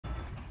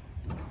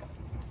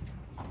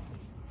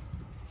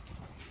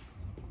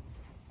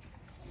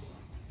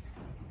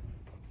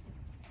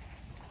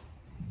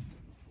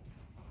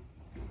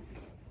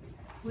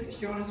Please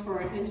join us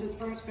for our entrance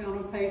verse found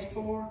on page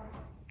 4.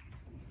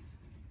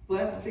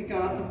 Blessed be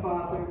God the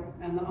Father,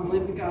 and the only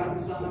begotten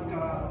Son of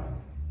God,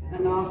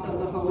 and also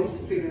the Holy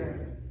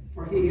Spirit,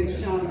 for he has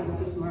shown us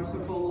his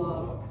merciful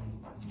love.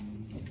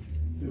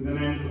 In the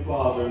name of the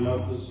Father, and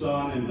of the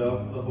Son, and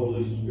of the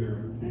Holy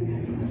Spirit.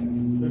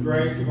 Amen. The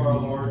grace of our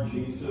Lord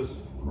Jesus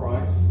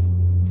Christ,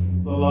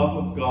 the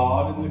love of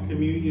God, and the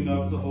communion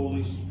of the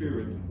Holy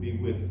Spirit be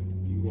with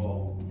you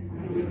all.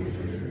 And with your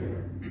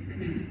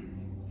spirit.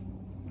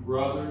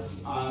 Brothers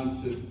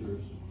and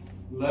sisters,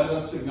 let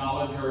us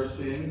acknowledge our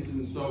sins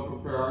and so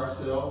prepare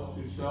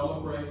ourselves to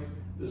celebrate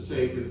the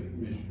sacred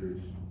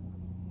mysteries.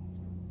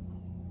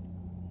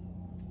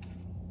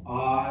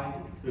 I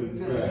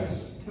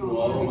confess to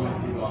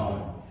Almighty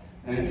God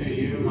and to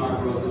you, my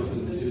brothers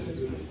and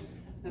sisters,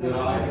 that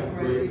I have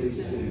greatly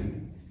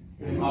sinned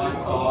in my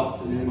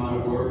thoughts and in my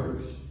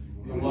words,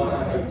 in what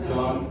I have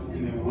done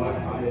and in what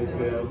I have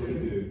failed to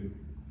do,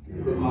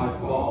 through my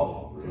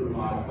fault, through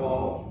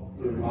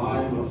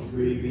my most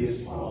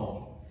grievous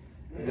fault.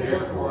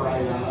 Therefore I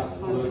ask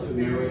Blessed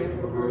Mary,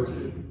 ever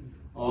Virgin,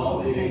 all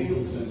the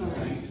angels and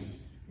saints,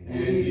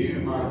 and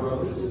you, my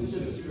brothers and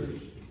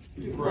sisters,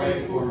 to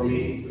pray for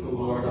me to the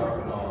Lord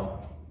our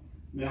God.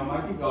 May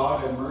Almighty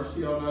God have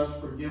mercy on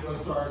us, forgive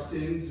us our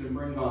sins, and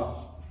bring us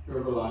to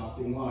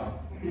everlasting life.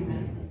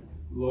 Amen.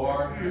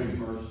 Lord, have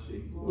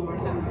mercy. Lord,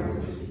 have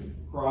mercy.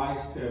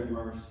 Christ, have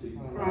mercy.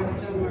 Christ,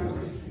 have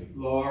mercy.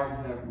 Lord,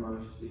 have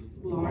mercy.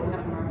 Lord,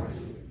 have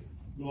mercy.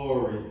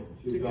 Glory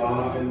to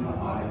God in the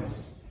highest,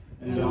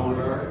 and on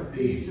earth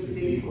peace to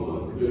people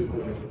of good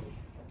will.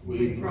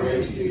 We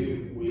praise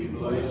you, we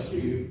bless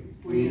you,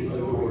 we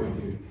adore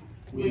you,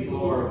 we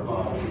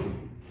glorify you.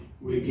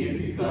 We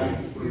give you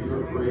thanks for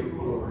your great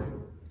glory.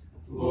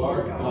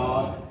 Lord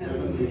God,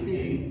 heavenly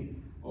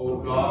King, O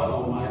God,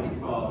 Almighty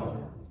Father,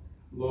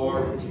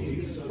 Lord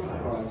Jesus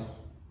Christ,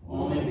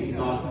 only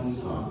begotten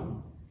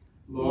Son,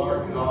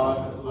 Lord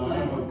God,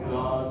 Lamb of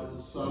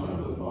God, Son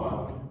of the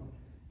Father,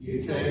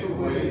 you take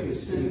away the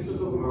sins of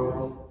the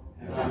world,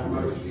 have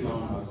mercy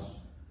on us.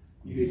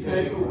 You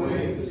take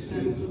away the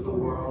sins of the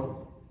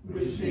world,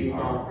 receive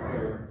our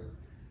prayer.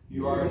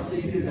 You are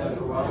seated at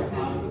the right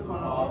hand of the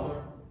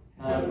Father,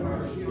 have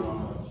mercy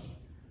on us.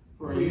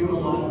 For you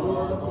alone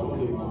are the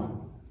Holy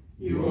One.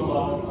 You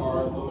alone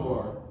are the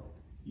Lord.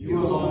 You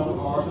alone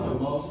are the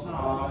Most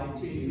High,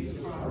 Jesus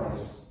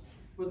Christ,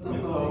 with the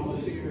Holy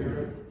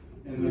Spirit,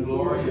 in the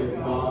glory of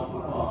God the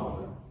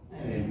Father.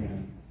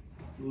 Amen.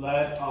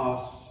 Let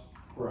us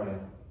pray.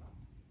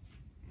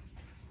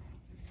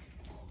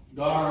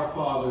 God our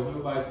Father,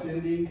 who by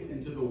sending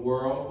into the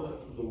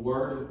world the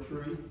word of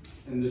truth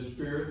and the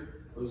spirit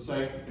of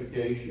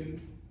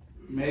sanctification,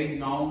 made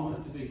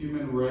known to the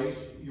human race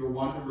your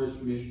wondrous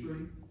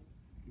mystery,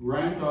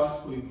 grant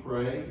us, we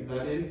pray,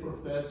 that in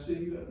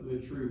professing the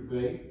true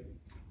faith,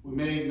 we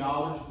may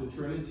acknowledge the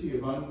Trinity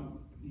of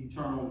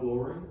eternal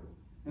glory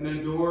and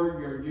adore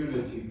your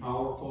unity,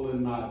 powerful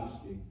in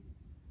majesty.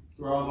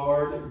 Through our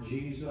Lord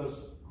Jesus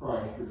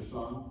Christ, your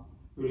Son,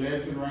 who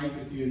lives and reigns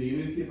with you in the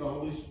unity of the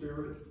Holy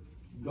Spirit,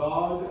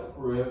 God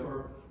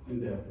forever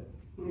and ever.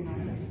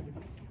 Amen.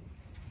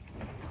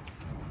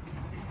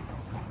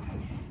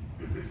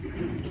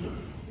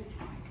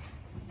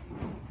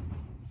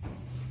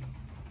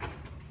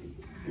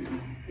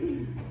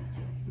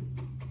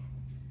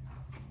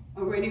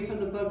 A reading from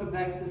the book of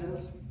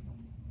Exodus.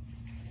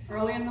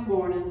 Early in the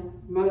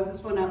morning,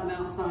 Moses went up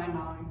Mount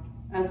Sinai,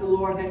 as the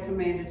Lord had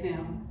commanded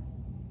him,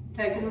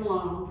 taking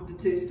along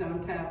the 2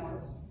 stone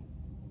tablets.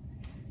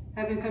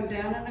 Having come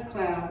down in a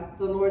cloud,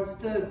 the Lord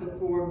stood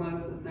before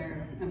Moses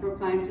there and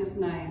proclaimed his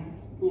name,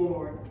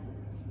 Lord.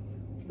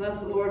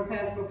 Thus the Lord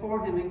passed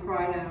before him and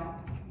cried out,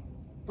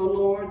 the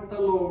Lord,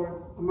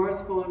 a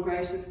merciful and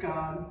gracious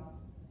God,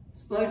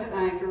 slow to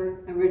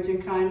anger and rich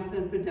in kindness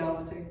and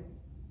fidelity.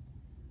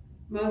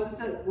 Moses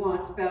at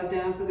once bowed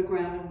down to the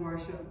ground in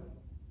worship.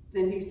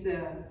 Then he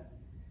said,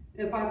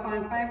 if I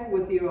find favor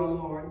with you, O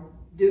Lord,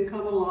 do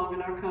come along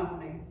in our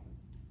company.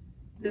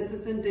 This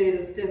is indeed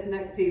a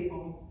stiff-necked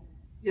people,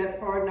 yet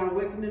pardon our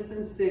wickedness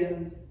and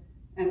sins,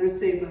 and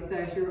receive us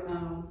as your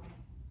own.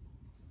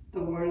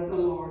 The word of the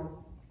Lord.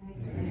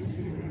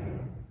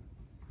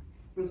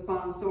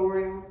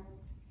 Responsorial.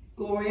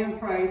 Glory and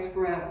praise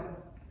forever.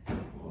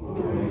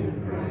 Glory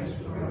and praise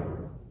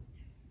forever.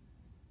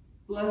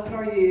 Blessed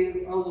are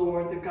you, O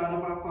Lord, the God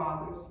of our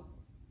fathers,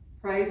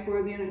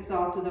 praiseworthy and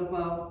exalted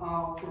above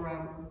all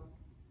forever.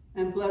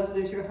 And blessed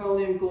is your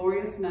holy and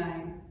glorious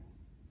name,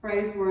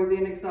 praiseworthy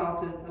and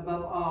exalted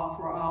above all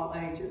for all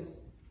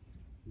ages.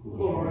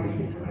 Glory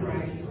and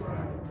praise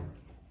forever.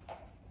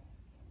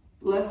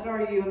 Blessed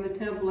are you in the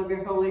temple of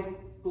your holy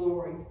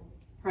glory,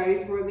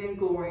 praiseworthy and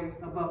glorious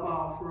above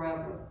all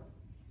forever.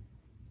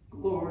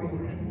 Glory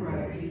and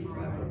praise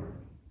forever.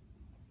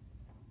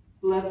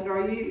 Blessed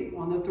are you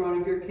on the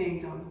throne of your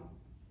kingdom,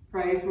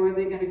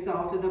 praiseworthy and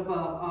exalted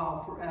above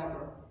all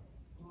forever.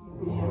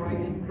 Glory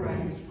and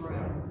praise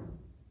forever.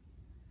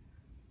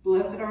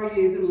 Blessed are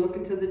you who look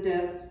into the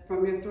depths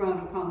from your throne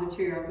upon the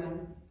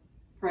cherubim,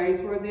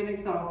 praiseworthy and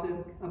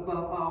exalted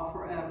above all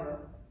forever.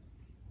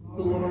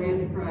 glory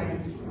and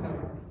praise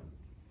forever.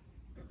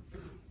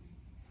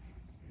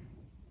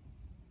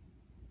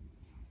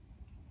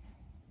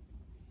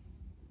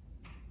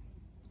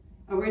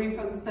 A reading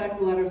from the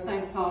second letter of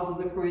St. Paul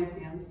to the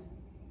Corinthians.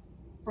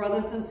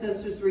 Brothers and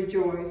sisters,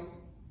 rejoice.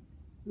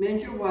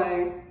 Mend your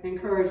ways,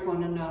 encourage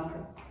one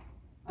another.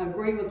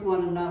 Agree with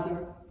one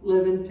another,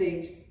 live in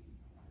peace.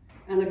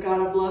 And the God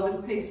of love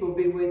and peace will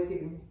be with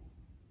you.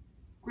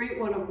 Greet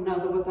one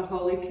another with a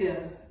holy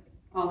kiss.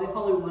 All the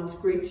holy ones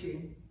greet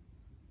you.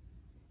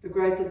 The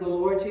grace of the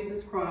Lord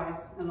Jesus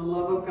Christ and the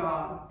love of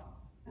God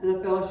and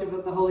the fellowship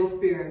of the Holy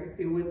Spirit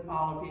be with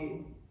all of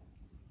you.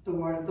 The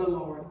word of the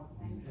Lord.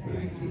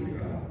 Thanks be to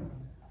God.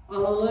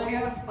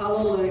 Alleluia,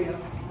 alleluia.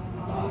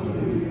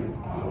 Hallelujah,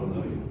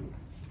 hallelujah.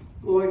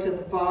 Glory to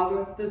the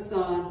Father, the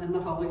Son, and the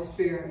Holy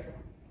Spirit.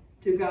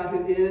 To God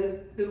who is,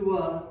 who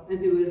was, and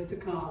who is to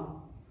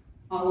come.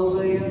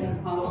 Alleluia,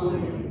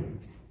 alleluia.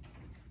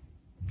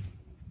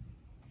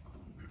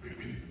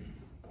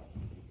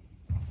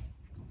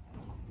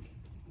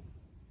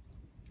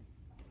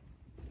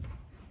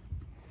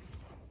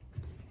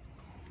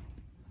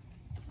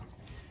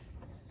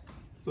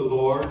 The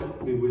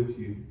Lord be with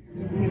you.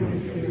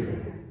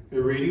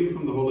 A reading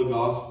from the Holy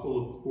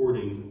Gospel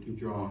according to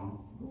John.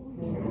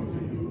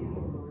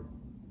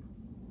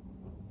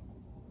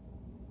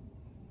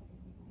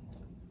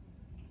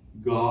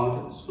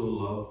 God so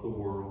loved the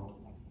world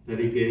that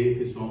he gave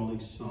his only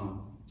Son,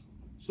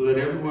 so that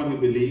everyone who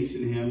believes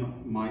in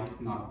him might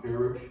not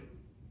perish,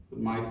 but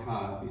might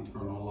have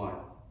eternal life.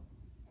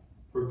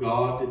 For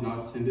God did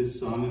not send his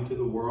Son into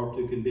the world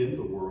to condemn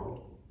the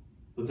world,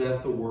 but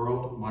that the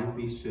world might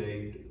be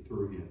saved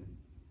through him.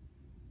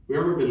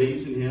 Whoever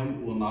believes in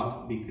him will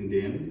not be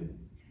condemned,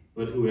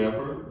 but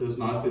whoever does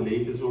not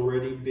believe has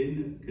already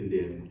been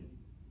condemned,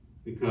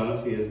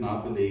 because he has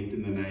not believed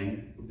in the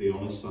name of the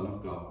only Son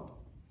of God.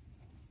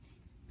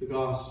 The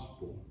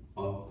Gospel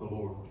of the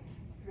Lord.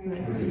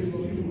 Praise you,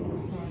 Lord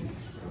Jesus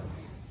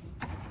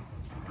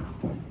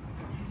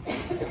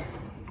Christ.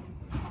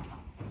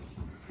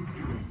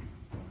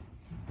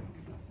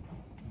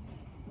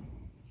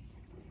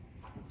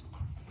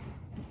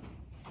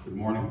 Good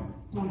morning.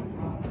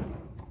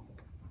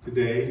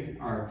 Today,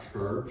 our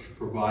church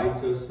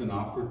provides us an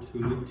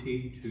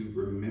opportunity to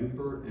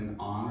remember and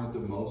honor the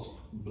most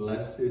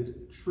blessed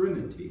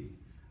Trinity,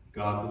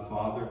 God the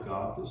Father,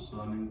 God the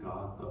Son, and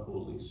God the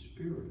Holy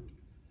Spirit.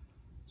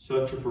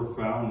 Such a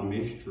profound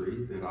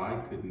mystery that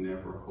I could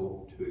never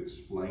hope to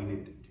explain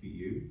it to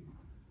you.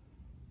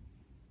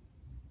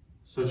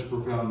 Such a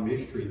profound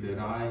mystery that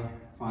I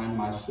find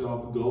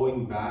myself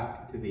going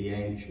back to the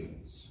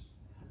ancients,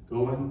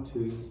 going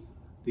to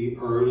the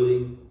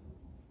early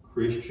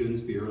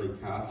Christians, the early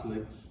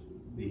Catholics,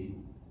 the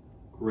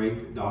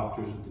great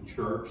doctors of the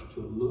church,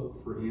 to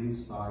look for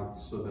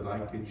insights so that I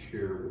could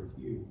share with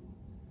you.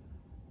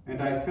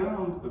 And I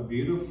found a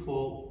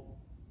beautiful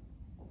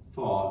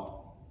thought.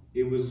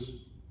 It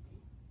was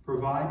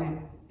provided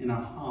in a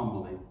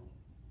homily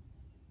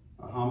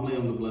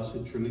on the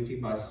Blessed Trinity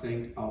by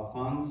St.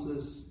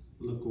 Alphonsus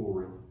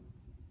Liguori.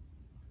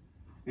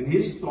 And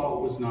his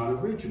thought was not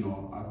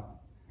original.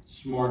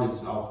 Smart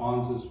as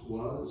Alphonsus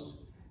was,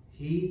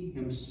 he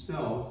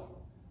himself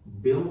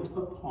built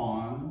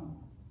upon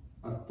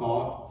a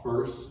thought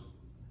first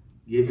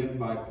given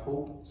by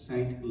Pope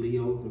St.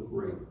 Leo the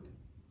Great.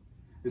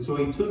 And so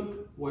he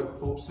took what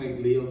Pope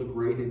St. Leo the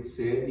Great had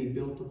said, and he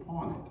built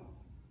upon it.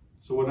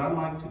 So what I'd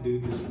like to do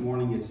this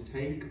morning is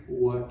take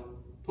what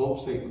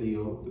Pope St.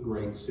 Leo the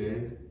Great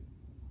said,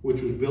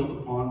 which was built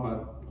upon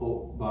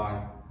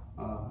by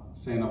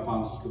St.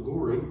 Alphonsus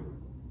Liguori,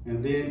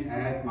 and then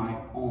add my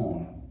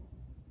own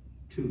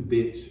 2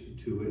 bits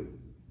to it,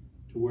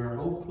 to where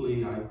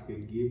hopefully I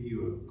could give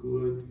you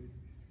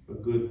a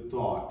good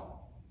thought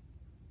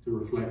to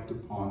reflect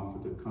upon for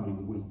the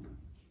coming week.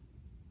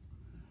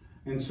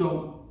 And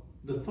so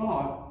the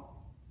thought,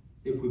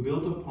 if we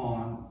build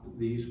upon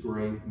these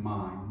great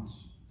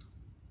minds,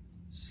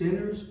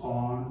 centers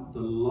on the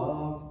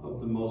love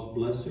of the most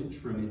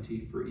blessed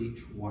Trinity for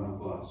each one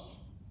of us.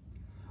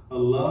 A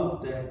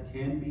love that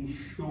can be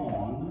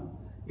shown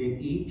in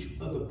each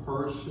of the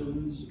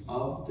persons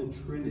of the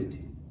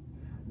Trinity.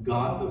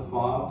 God the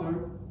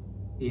Father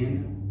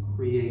in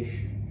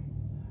creation,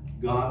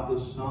 God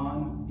the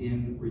Son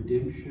in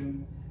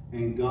redemption,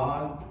 and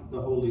God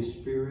the Holy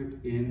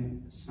Spirit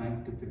in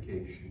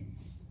sanctification.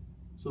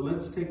 So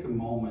let's take a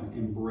moment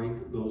and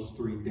break those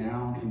 3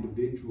 down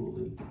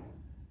individually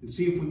and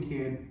see if we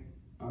can't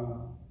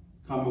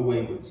come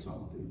away with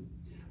something.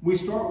 We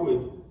start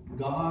with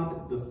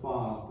God the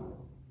Father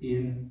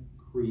in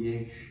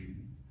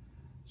creation,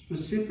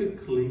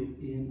 specifically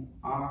in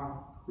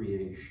our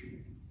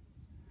creation.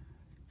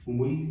 When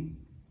we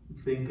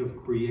think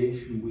of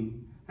creation, we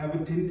have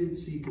a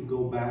tendency to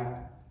go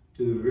back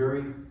to the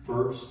very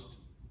first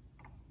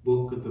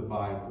book of the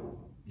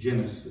Bible,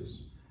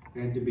 Genesis.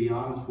 And to be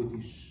honest with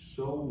you,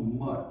 so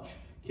much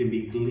can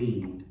be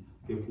gleaned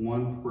if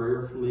one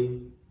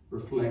prayerfully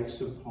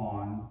reflects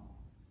upon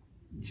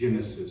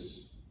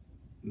Genesis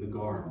in the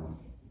garden.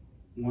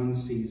 One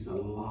sees a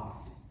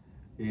lot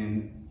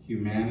in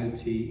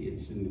humanity,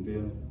 its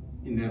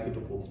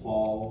inevitable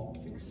fall,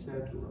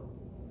 etc.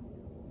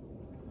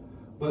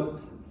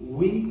 But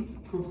we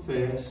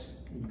profess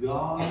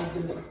God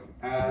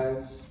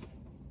as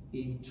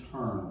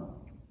eternal,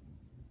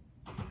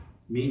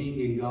 meaning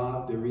in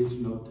God there is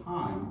no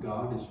time.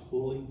 God is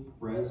fully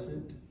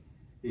present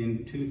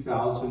in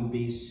 2000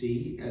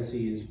 BC as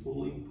he is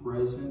fully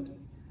present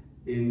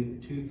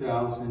in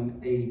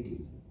 2000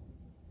 AD.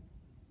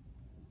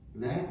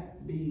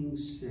 That being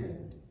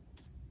said,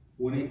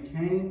 when it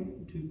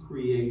came to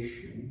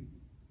creation,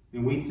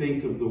 and we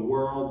think of the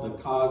world, the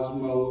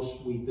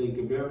cosmos, we think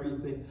of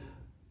everything,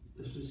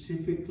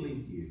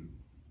 specifically you,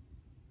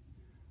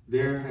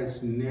 there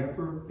has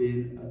never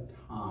been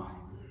a time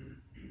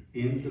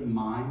in the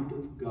mind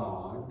of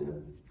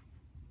God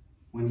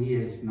when he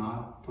has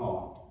not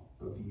thought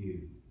of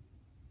you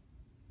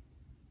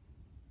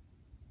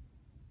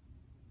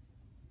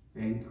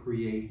and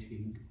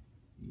creating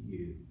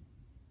you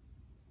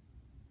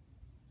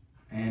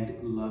and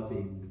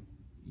loving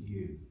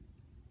you.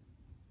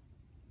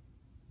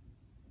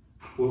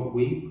 What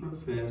we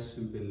profess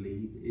and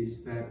believe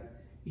is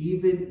that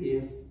even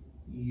if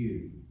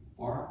you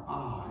or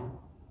I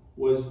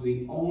was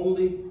the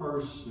only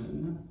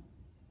person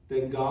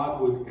that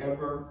God would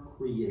ever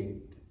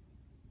create,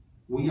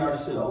 we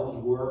ourselves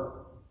were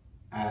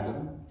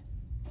Adam,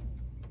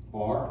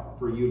 or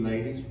for you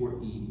ladies,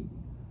 were Eve,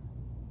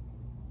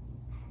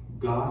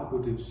 God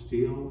would have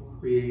still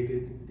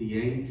created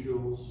the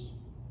angels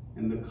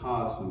and the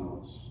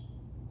cosmos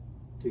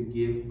to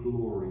give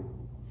glory.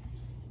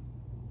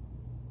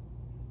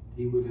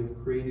 He would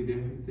have created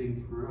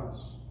everything for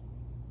us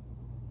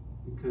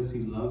because he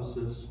loves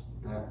us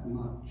that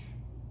much.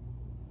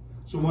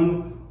 So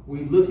when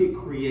we look at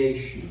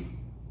creation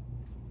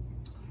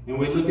and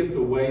we look at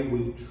the way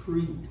we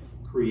treat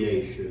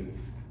creation,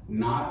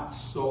 not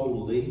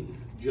solely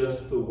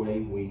just the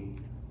way we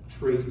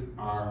treat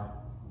our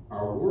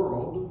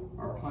world,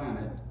 our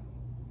planet,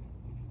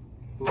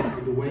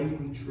 but the way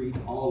we treat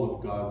all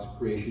of God's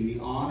creation, the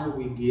honor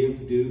we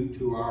give due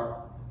to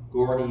our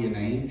guardian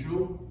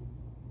angel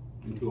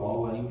and to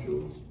all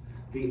angels,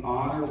 the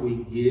honor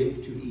we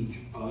give to each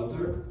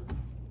other,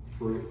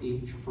 for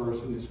each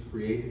person is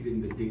created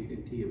in the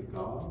dignity of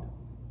God,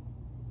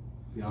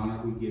 the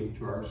honor we give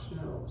to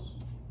ourselves.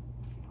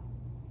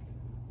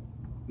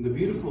 And the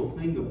beautiful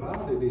thing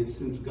about it is,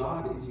 since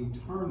God is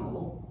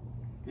eternal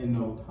and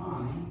no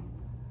time,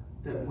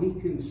 that we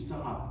can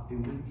stop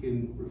and we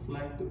can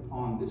reflect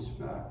upon this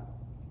fact.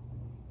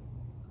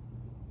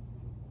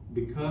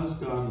 Because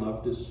God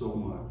loved us so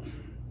much,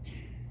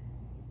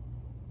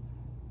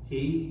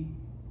 he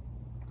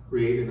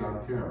created our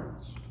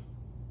parents.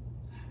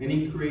 And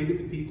he created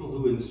the people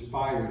who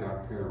inspired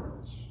our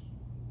parents.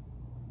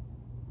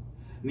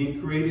 And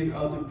he created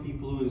other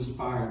people who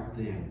inspired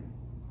them.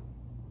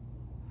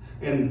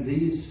 And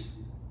this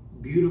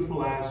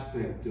beautiful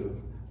aspect of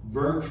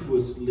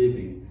virtuous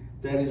living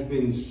that has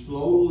been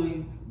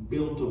slowly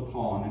built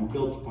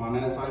upon,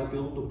 as I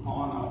built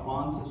upon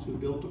Alphonsus, who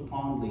built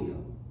upon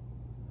Leo.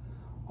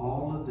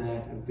 All of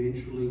that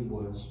eventually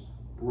was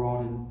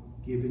brought and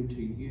given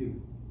to you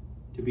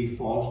to be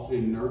fostered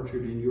and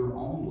nurtured in your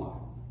own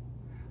life,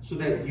 so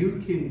that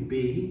you can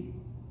be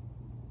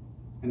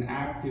an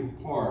active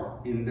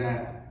part in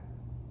that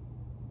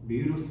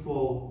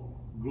beautiful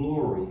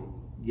glory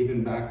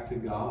given back to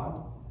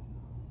God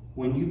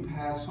when you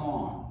pass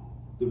on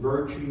the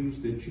virtues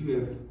that you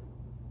have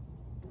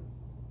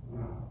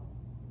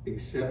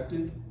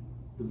accepted,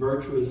 the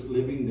virtuous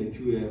living that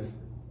you have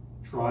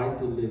tried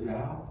to live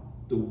out,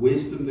 the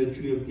wisdom that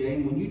you have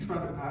gained. When you try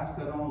to pass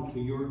that on to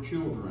your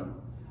children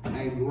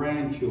and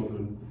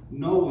grandchildren,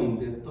 knowing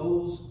that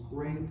those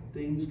great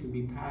things can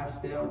be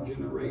passed down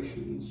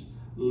generations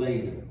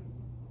later,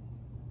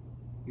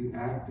 you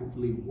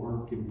actively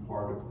work in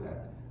part of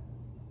that,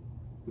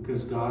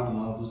 because God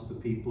loves the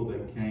people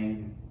that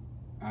came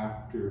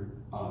after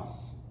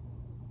us,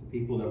 the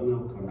people that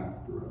will come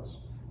after us,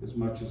 as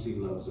much as he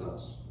loves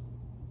us.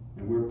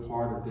 And we're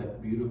part of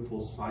that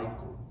beautiful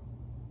cycle.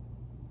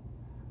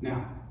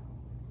 Now,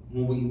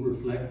 when we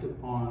reflect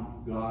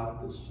upon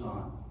God the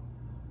Son,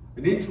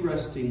 an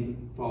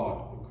interesting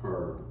thought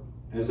occurred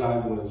as I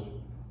was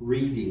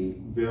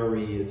reading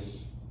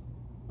various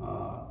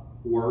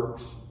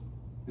works,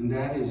 and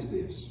that is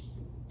this.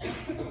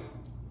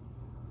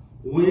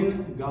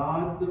 When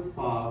God the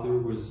Father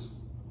was,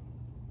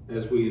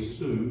 as we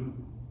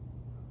assume,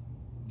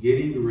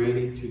 getting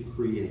ready to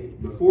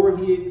create, before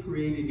he had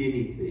created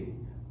anything,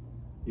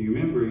 you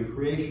remember in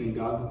creation,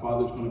 God the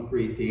Father is going to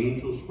create the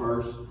angels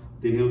first,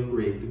 then he'll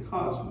create the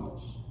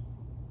cosmos,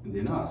 and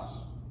then us.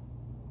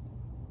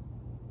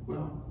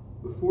 Well,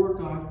 before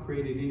God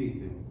created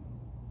anything,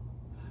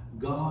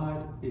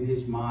 God in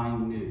his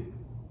mind knew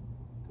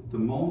that the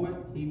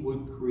moment he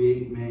would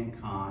create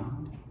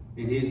mankind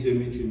in his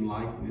image and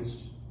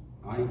likeness,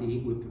 i.e.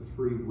 with the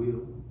free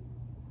will,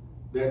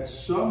 that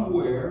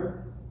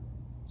somewhere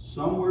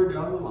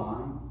down the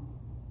line,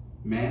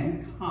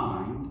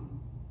 mankind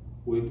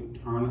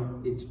would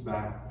turn its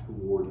back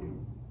toward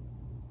him.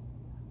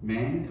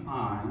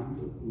 mankind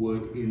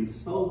would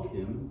insult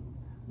him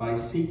by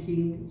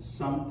seeking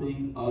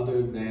something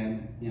other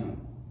than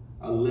him,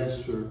 a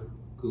lesser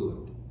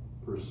good,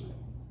 per se.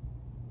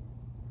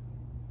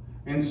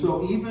 And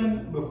so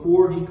even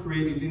before he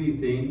created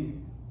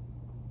anything,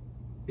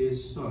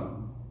 his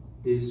Son,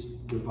 his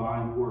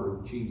divine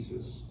Word,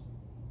 Jesus,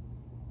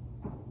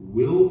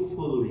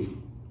 willfully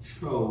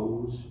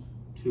chose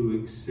to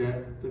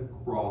accept the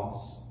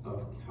cross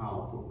of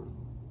Calvary.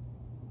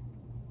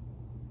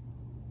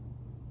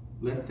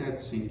 Let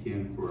that sink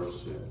in for a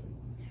second.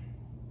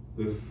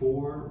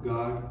 Before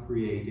God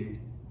created,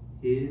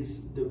 his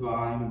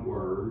divine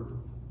Word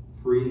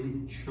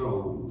freely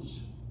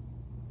chose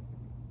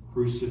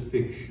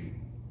crucifixion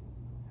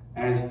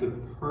as the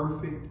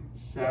perfect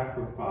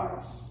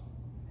sacrifice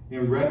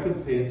in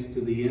recompense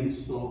to the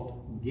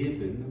insult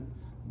given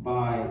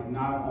by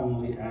not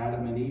only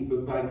Adam and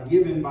Eve, but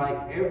given by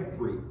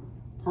every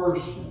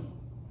person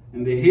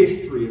in the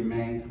history of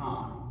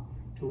mankind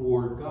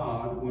toward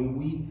God when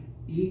we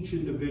each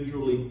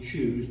individually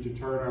choose to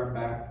turn our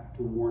back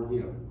toward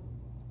him.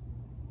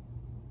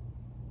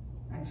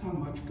 That's how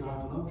much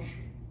God loves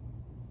you.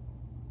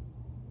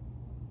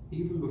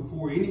 Even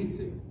before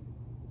anything,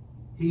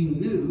 he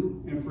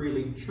knew and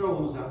freely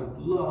chose out of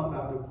love,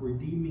 out of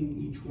redeeming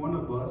each one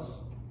of us,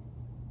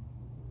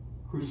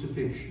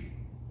 crucifixion.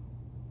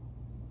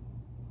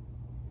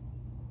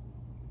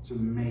 It's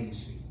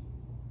amazing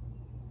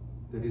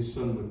that his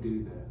Son would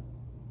do that.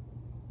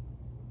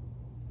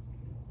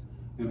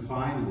 And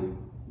finally,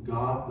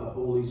 God the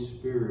Holy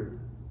Spirit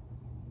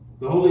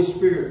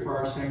for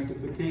our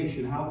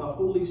sanctification, how the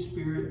Holy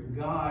Spirit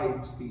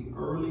guides the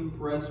early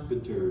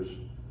presbyters,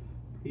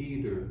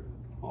 Peter,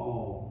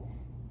 Paul,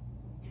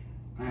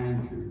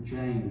 Andrew,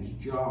 James,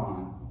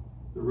 John,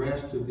 the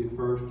rest of the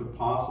first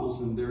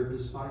apostles and their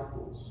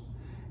disciples,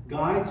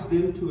 guides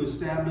them to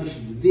establish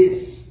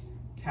this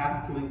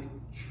Catholic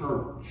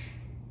Church,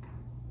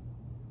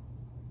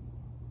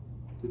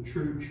 the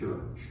true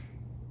church,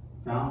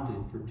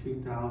 founded for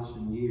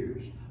 2,000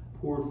 years,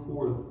 poured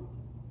forth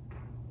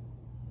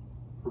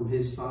from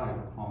his side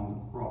upon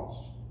the cross.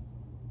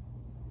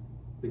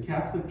 The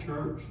Catholic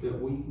Church that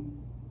we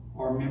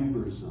are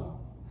members of.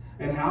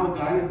 And how,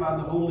 guided by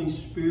the Holy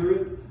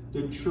Spirit,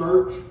 the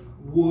church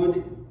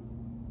would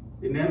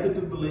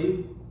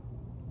inevitably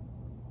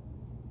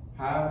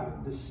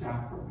have the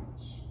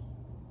sacraments,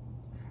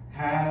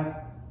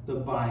 have the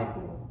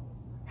Bible,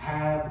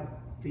 have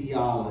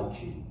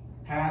theology,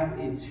 have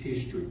its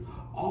history.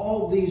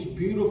 All these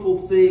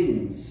beautiful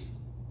things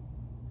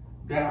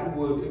that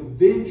would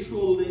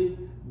eventually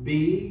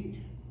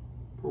be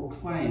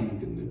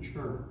proclaimed in the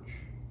church.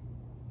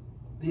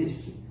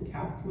 This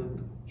Catholic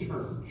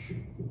Church.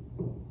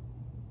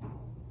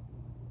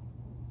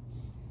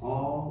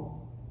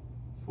 All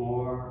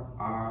for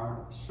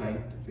our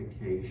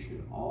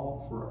sanctification.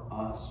 All for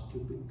us to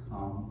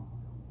become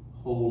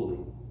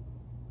holy.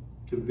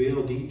 To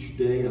build each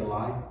day a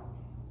life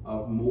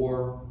of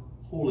more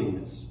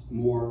holiness,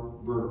 more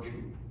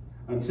virtue.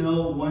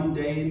 Until one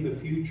day in the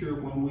future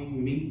when we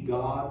meet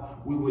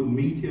God, we would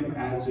meet him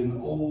as an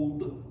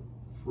old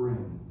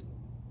friend.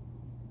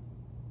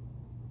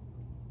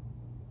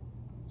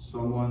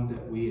 Someone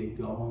that we had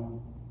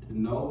gone to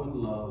know and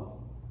love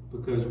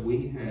because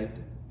we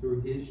had,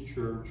 through his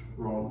church,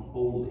 grown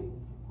holy,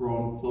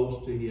 grown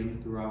close to him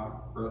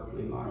throughout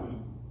earthly life.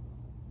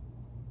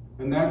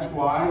 And that's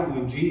why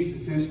when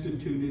Jesus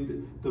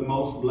instituted the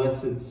most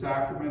blessed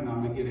sacrament,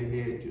 I'm going to get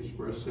ahead just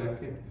for a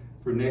second.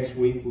 For next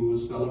week, we will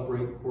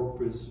celebrate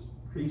Corpus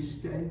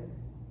Christi,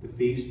 the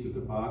feast of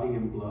the body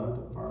and blood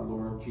of our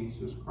Lord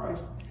Jesus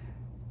Christ.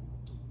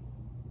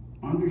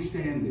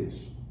 Understand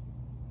this.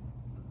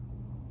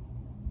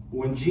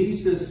 When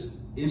Jesus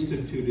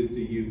instituted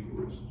the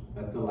Eucharist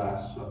at the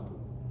Last Supper,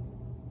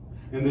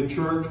 and the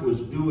church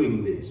was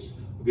doing this,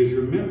 because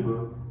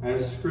remember,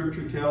 as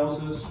Scripture tells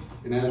us,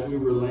 and as we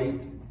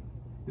relate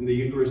in the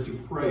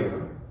Eucharistic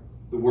prayer,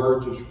 the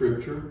words of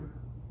Scripture,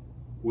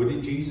 what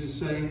did Jesus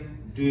say?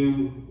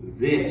 Do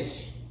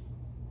this.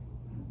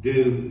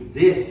 Do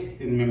this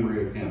in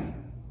memory of him.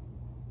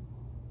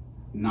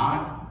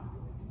 Not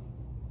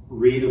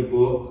read a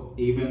book,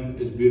 even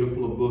as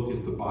beautiful a book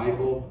as the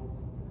Bible.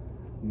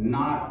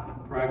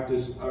 Not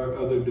practice our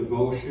other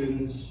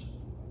devotions.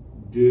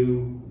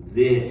 Do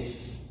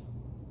this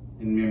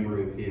in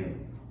memory of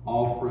him.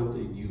 Offer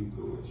the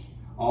Eucharist.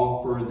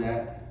 Offer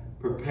that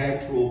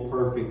perpetual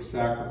perfect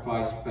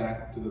sacrifice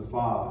back to the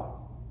Father.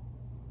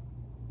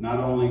 Not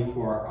only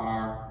for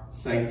our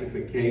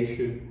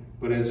sanctification,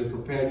 but as a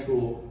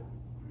perpetual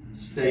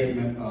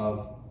statement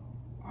of,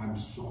 I'm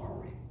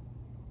sorry.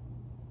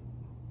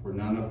 For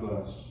none of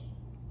us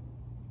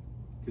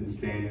can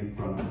stand in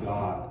front of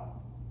God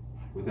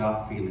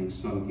without feeling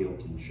some guilt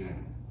and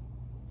shame.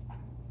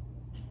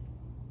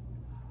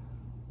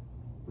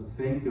 But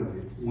think of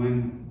it,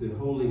 when the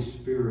Holy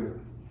Spirit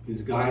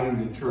is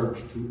guiding the church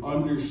to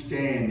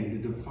understand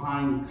and to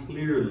define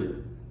clearly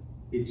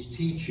its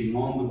teaching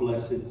on the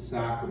Blessed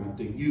Sacrament,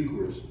 the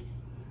Eucharist,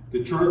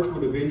 the church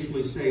would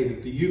eventually say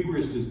that the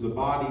Eucharist is the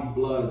body,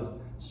 blood,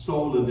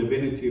 soul, and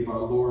divinity of our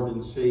Lord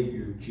and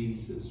Savior,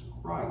 Jesus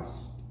Christ.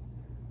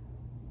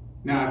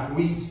 Now, if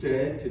we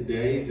said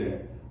today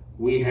that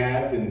we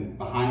have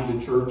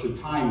behind the church a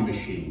time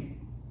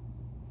machine,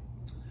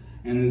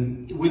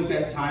 and with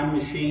that time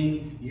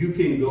machine, you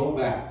can go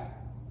back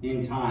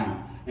in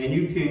time, and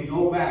you can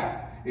go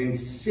back and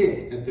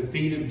sit at the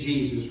feet of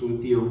Jesus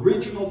with the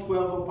original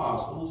 12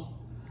 apostles,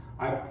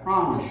 I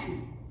promise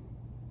you,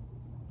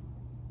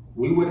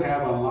 we would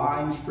have a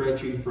line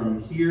stretching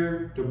from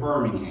here to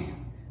Birmingham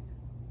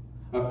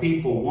of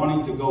people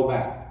wanting to go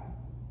back.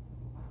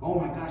 Oh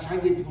my gosh, I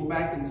get to go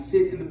back and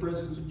sit in the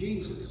presence of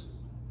Jesus.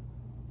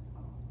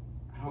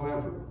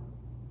 However,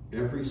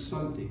 every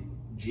Sunday,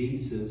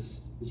 Jesus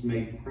is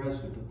made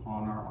present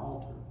upon our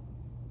altar.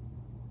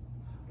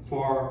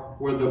 For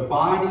where the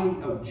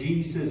body of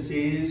Jesus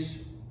is,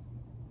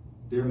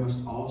 there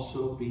must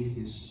also be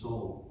his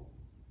soul.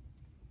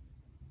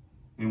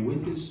 And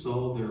with his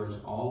soul, there is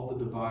all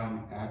the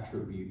divine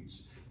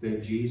attributes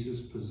that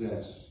Jesus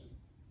possessed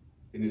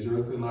in his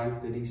earthly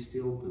life that he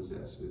still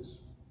possesses.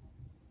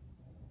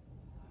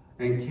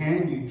 And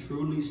can you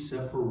truly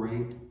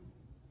separate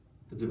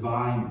the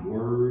divine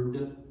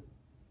word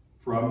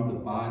from the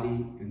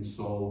body and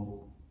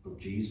soul of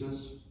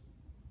Jesus?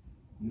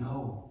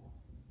 No.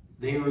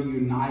 They are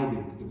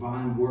united, the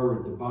divine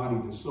word, the body,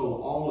 the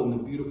soul, all in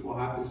the beautiful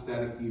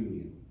hypostatic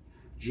union.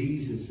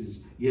 Jesus is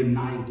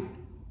united.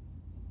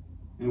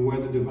 And where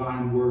the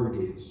divine word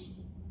is,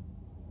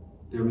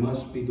 there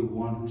must be the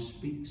one who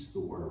speaks the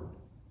word,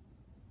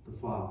 the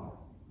Father.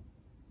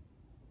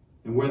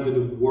 And where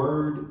the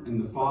Word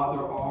and the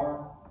Father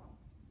are,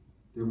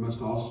 there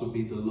must also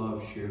be the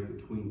love shared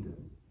between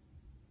them,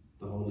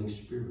 the Holy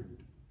Spirit.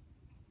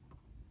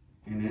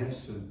 In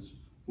essence,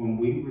 when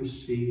we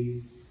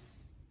receive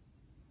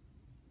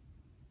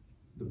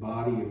the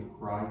body of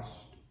Christ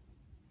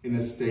in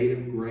a state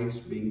of grace,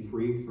 being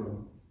free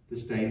from the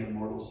stain of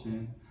mortal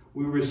sin,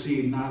 we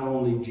receive not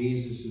only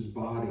Jesus'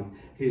 body,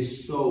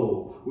 his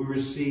soul, we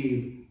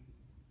receive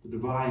the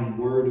divine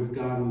word of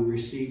God, we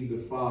receive the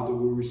Father,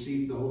 we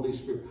receive the Holy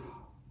Spirit.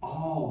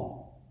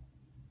 All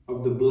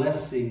of the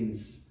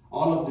blessings,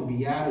 all of the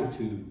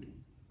beatitude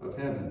of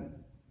heaven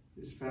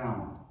is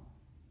found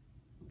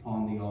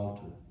upon the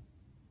altar.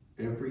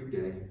 Every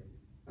day,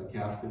 a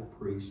Catholic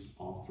priest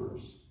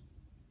offers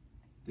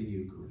the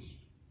Eucharist.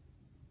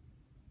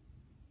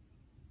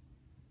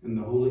 And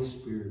the Holy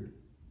Spirit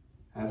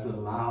has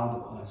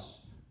allowed us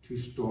to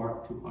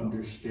start to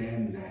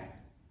understand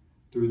that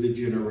through the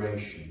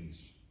generations.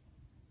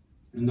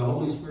 And the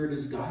Holy Spirit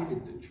has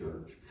guided the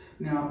church.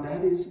 Now,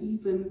 that is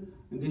even,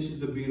 and this is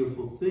the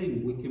beautiful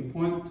thing, we can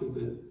point to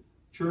the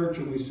church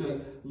and we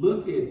say,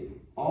 look at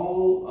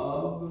all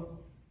of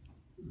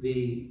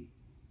the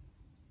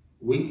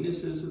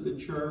weaknesses of the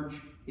church,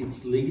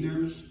 its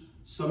leaders.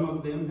 Some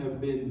of them have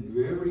been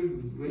very,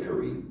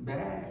 very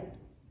bad.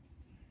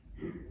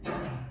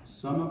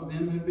 Some of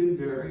them have been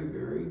very,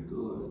 very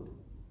good.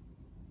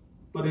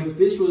 But if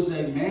this was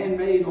a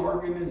man-made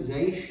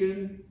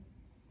organization,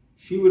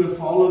 she would have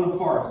fallen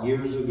apart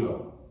years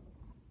ago.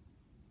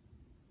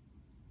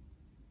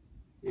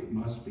 It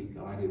must be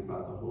guided by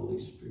the Holy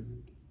Spirit.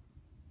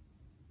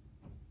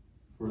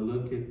 For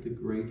look at the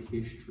great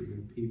history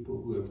of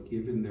people who have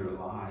given their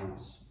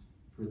lives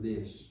for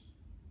this.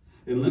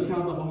 And look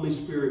how the Holy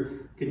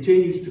Spirit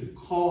continues to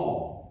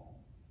call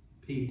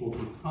people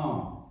to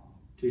come,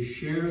 to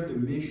share the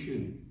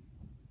mission.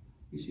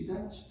 You see,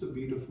 that's the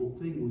beautiful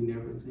thing we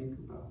never think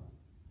about.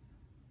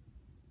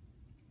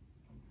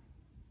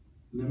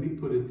 Let me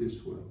put it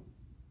this way.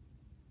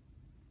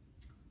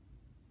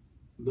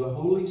 The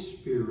Holy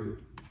Spirit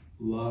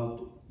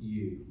loved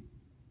you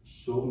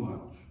so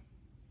much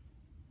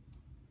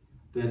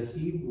that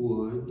he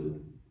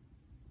would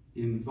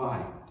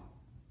invite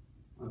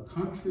a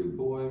country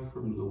boy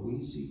from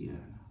Louisiana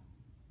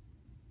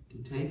to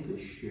take a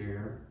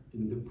share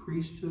in the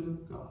priesthood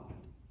of God,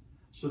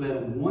 so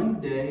that one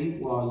day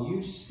while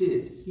you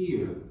sit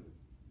here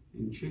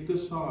in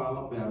Chickasaw,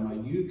 Alabama,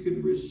 you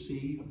can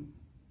receive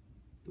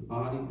the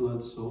body,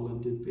 blood, soul,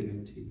 and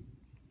divinity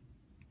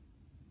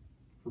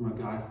from a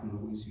guy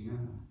from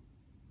Louisiana.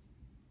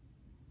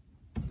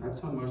 That's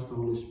how much the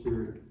Holy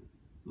Spirit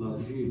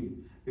loves you.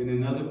 And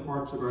in other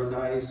parts of our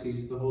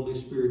diocese, the Holy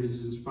Spirit has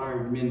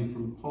inspired men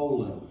from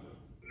Poland,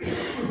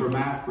 from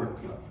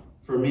Africa,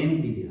 from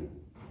India,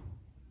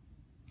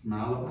 from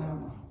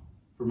Alabama,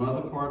 from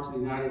other parts of the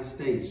United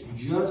States,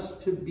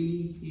 just to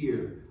be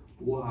here.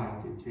 Why?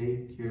 To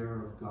take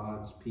care of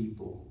God's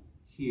people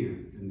here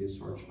in this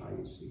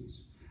archdiocese.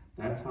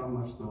 That's how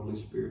much the Holy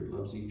Spirit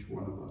loves each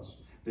one of us.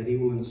 That he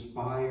will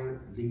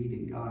inspire, lead,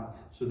 and guide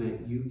so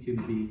that you can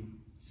be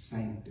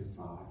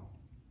sanctified.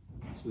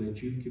 So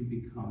that you can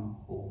become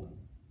holy.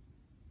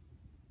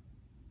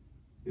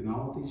 In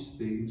all these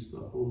things, the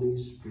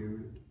Holy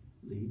Spirit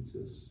leads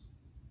us.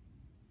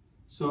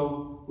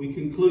 So we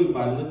conclude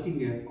by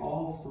looking at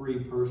all three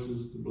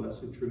persons of the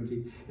Blessed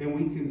Trinity, and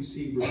we can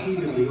see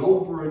repeatedly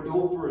over and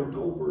over and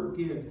over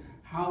again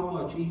how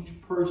much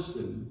each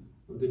person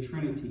of the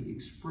Trinity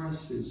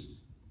expresses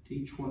to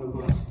each one of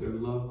us, their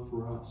love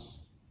for us.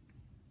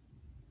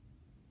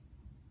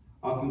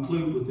 I'll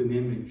conclude with an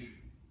image,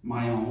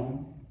 my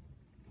own,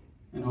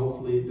 and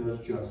hopefully it does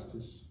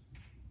justice.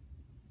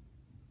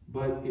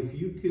 But if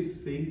you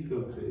could think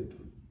of it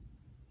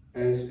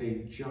as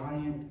a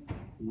giant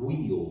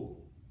wheel,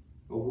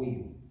 a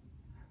wheel,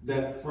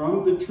 that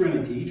from the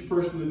Trinity, each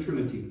person of the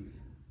Trinity,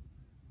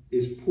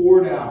 is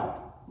poured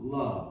out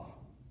love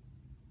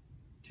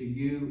to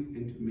you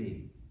and to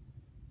me.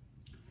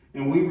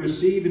 And we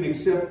receive and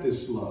accept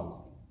this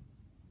love.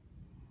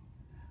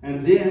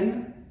 And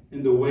then,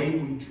 in the way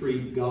we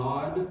treat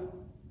God,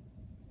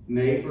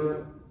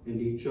 neighbor,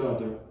 and each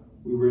other,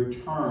 we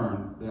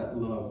return that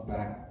love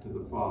back to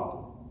the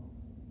Father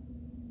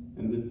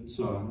and the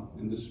Son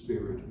and the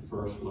Spirit who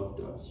first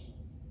loved us.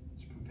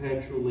 It's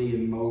perpetually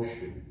in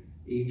motion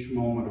each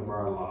moment of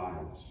our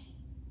lives,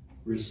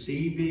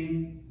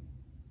 receiving,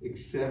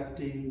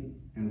 accepting,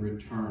 and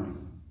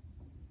returning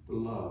the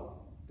love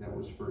that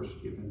was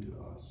first given to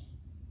us.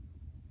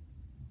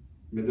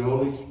 May the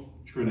Holy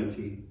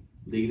Trinity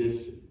lead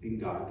us and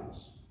guide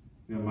us.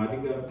 May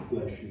Almighty God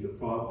bless you, the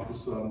Father, the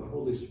Son, and the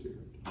Holy Spirit.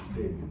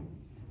 Amen.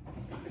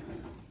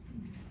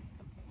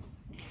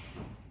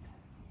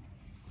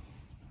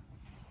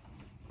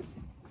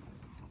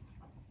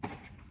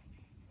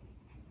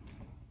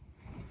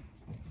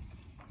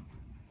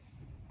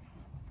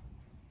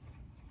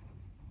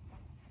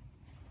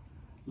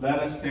 Let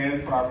us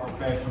stand for our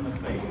profession of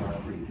faith, our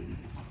creed.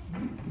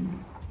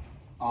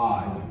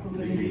 I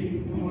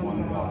believe in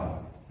one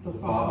God, the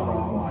Father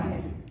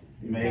Almighty,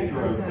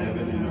 maker of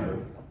heaven and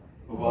earth,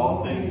 of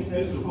all things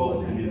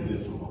visible and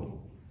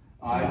invisible.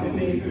 I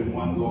believe in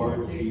one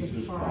Lord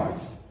Jesus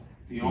Christ,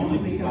 the only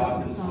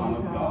begotten Son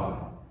of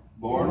God,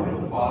 born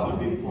of the Father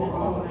before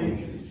all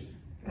ages,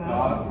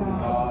 God from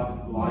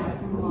God, light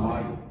from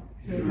light,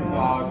 true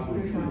God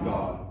from true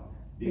God,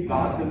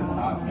 begotten,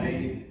 not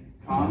made,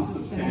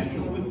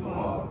 consubstantial with the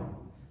Father.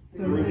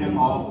 Through him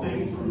all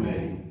things were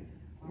made.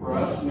 For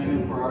us men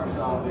and for our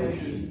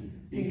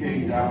salvation, he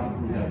came down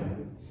from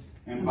heaven,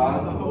 and by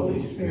the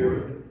Holy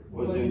Spirit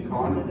was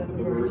incarnate of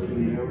the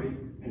Virgin Mary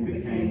and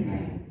became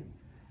man.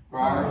 For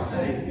our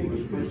sake he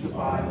was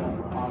crucified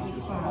under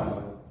Pontius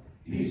Pilate.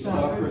 He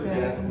suffered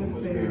death and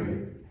was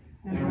buried,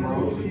 and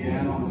rose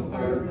again on the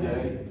third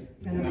day,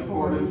 in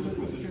accordance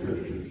with the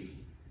Scriptures.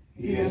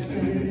 He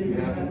ascended into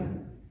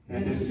heaven,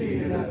 and is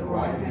seated at the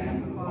right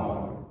hand of the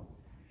Father.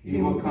 He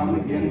will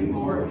come again in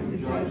glory to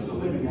judge the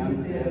living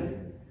and the dead,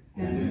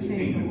 and his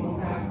kingdom will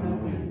have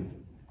no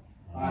end.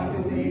 I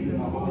believe in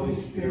the Holy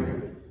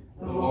Spirit,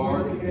 the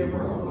Lord, the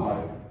giver of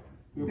life,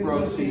 who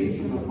proceeds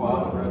from the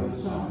Father and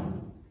the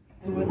Son,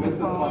 who with the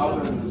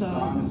Father and the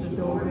Son is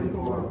adored and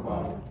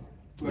glorified,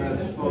 who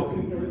has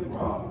spoken through the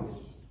prophets.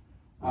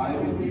 I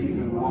believe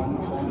in one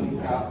holy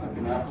Catholic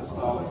and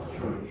Apostolic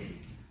Church.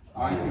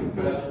 I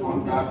confess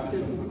one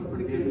baptism for the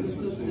forgiveness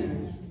of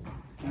sins,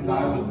 and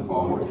I look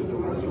forward to the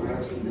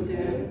resurrection of the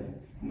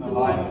dead and the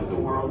life of the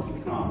world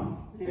to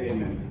come.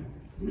 Amen.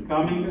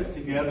 Coming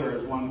together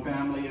as one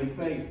family in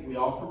faith, we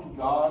offer to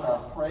God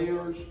our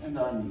prayers and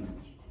our needs.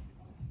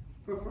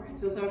 For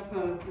Francis our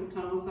Pope, and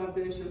Thomas our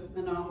Bishop,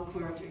 and all the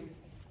clergy,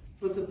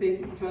 with the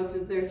people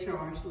trusted their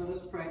charge, let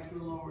us pray to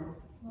the Lord.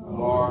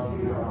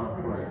 Lord, hear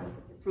our prayer.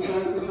 For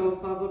those who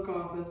hold public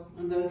office,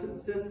 and those who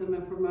assist them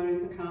in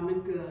promoting the common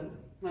good,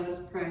 let us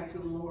pray to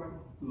the Lord.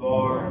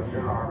 Lord,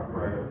 hear our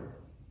prayer.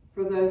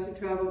 For those who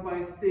travel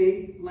by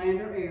sea, land,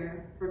 or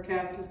air, for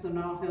captives and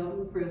all held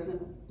in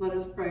prison, let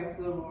us pray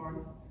to the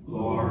Lord.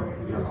 Lord,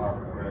 hear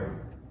our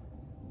prayer.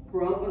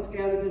 For all of us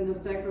gathered in the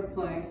sacred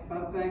place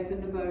by faith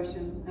and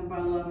devotion, and by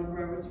love and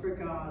reverence for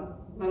God,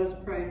 let us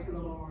pray to the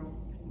Lord.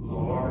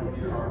 Lord,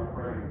 hear our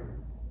prayer.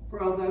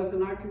 For all those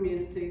in our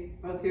community,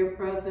 both here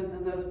present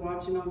and those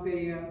watching on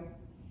video,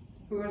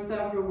 who are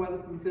suffering whether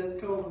from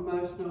physical,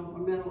 emotional, or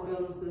mental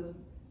illnesses,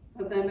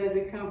 that they may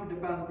be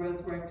comforted by the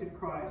resurrected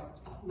Christ,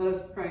 let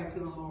us pray to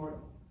the Lord.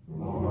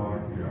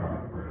 Lord, hear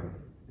our prayer.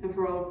 And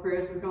for all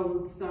prayers we hold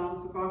in the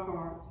silence of our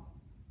hearts,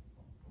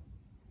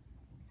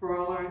 for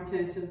all our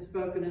intentions,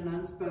 spoken and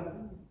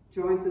unspoken,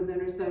 joined through the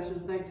intercession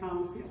of St.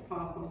 Thomas the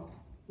Apostle,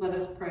 let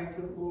us pray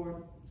to the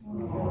Lord.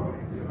 Lord,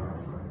 hear our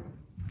prayer.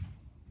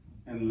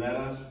 And let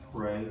us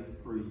pray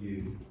for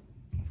you,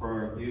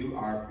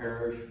 our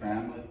parish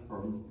family,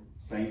 from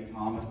St.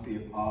 Thomas the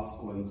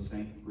Apostle and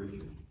St.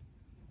 Bridget,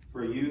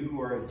 for you who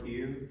are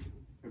here,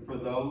 and for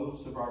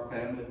those of our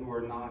family who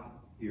are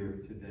not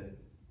here today,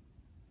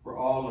 for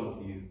all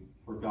of you,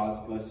 for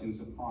God's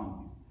blessings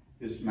upon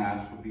you. This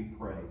Mass will be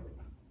prayed.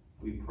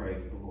 We pray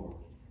to the Lord.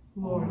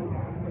 Lord, hear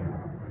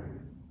our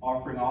prayer.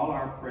 Offering all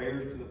our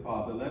prayers to the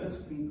Father, let us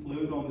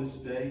conclude on this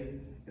day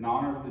in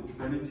honor of the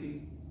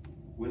Trinity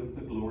with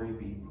the glory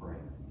be prayed.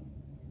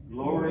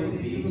 Glory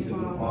be to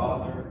the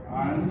Father,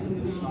 and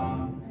to the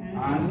Son,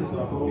 and to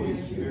the Holy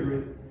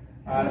Spirit,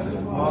 as it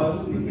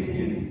was in the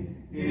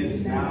beginning,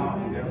 is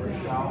now, and ever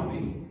shall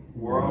be,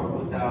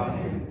 world without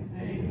end.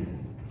 Amen.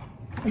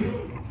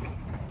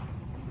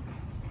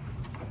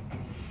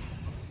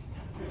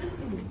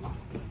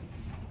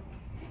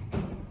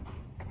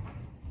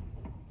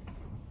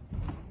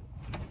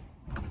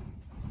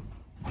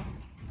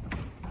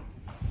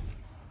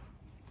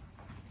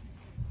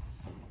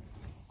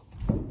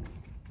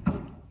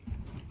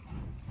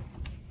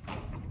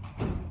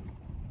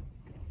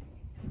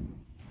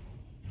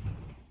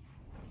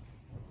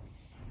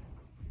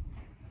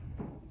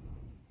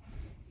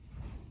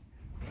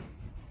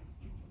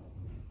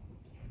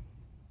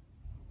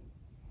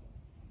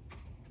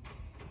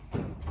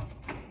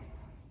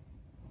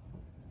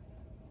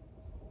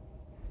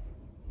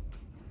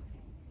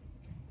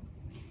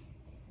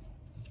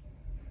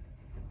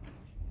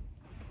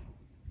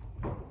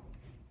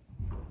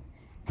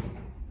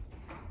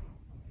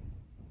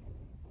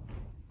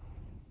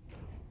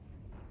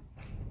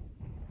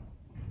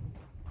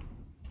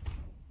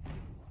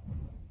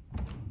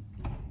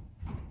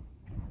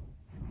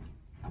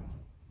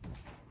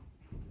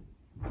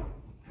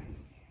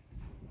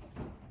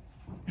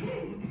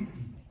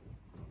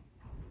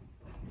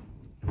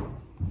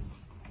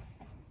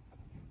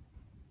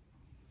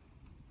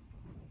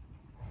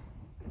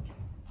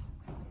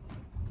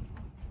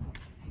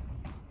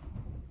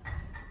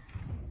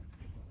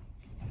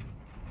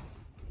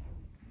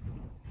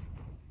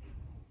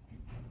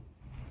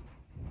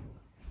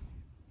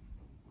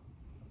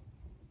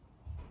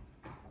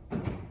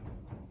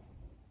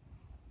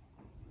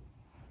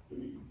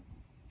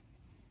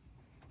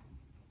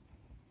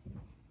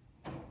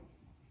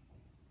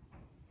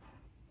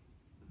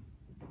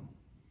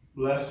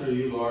 Blessed are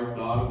you, Lord,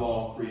 God of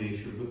all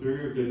creation, for through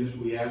your goodness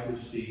we have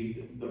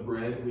received the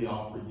bread we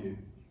offer you,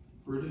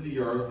 fruit of the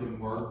earth and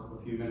work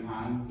of human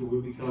hands, that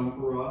would become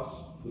for us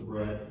the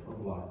bread of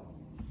life.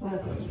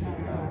 Let us try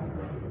God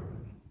forever.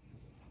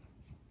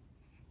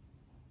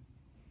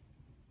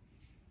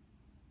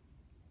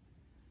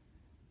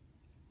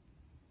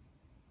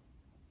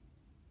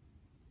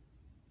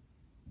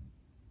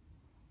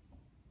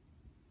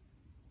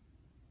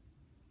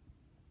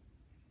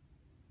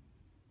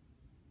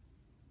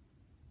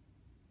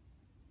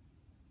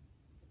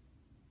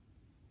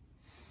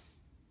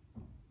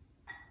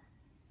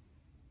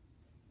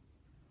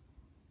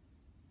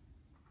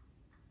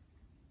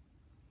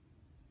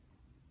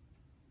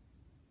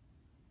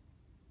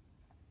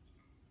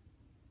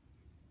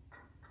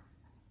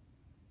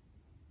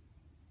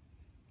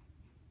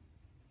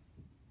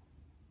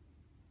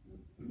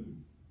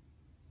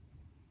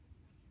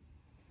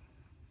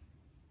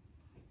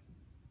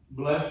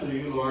 Blessed are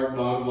you, Lord,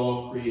 God of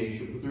all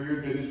creation, for through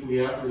your goodness we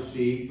have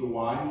received the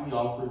wine we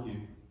offered you,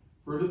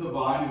 fruit of the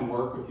vine and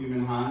work of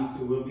human hands,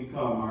 that will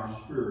become our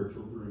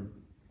spiritual drink.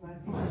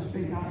 Blessed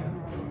be God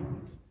forever.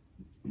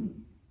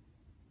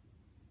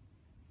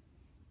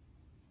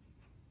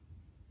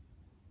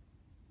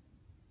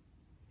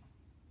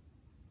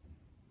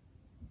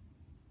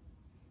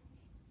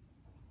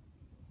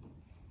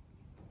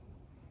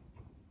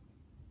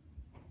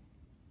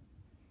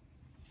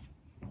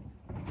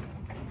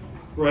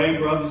 Pray,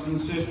 brothers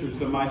and sisters,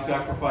 that my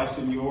sacrifice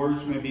and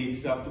yours may be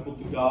acceptable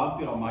to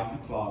God, the Almighty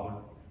Father.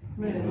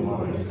 May the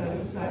Lord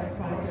accept the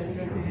sacrifice at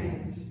your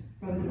hands,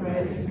 for the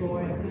praise and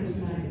glory of his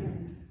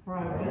name, for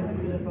I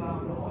pray you live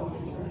out the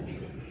Holy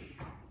Church.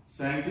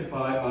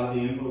 Sanctified by the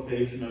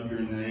invocation of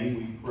your name,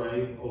 we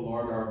pray, O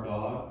Lord our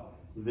God,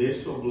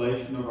 this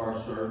oblation of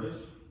our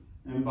service,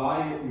 and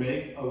by it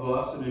make of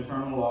us an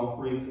eternal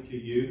offering to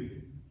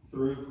you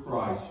through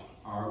Christ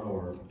our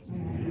Lord.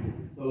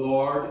 Amen. The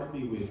Lord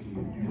be with you.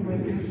 And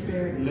with your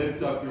spirit.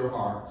 Lift up your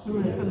hearts. To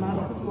lift them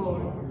up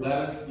before. Let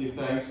us give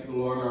thanks to the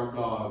Lord our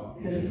God.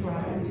 It is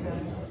right and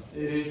just.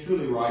 It is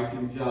truly right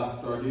and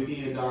just, our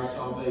duty and our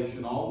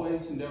salvation,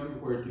 always and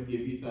everywhere to give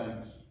you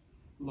thanks.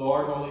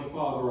 Lord, Holy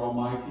Father,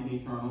 Almighty and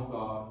eternal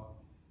God,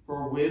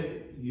 for with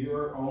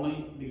your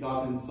only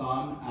begotten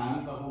Son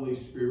and the Holy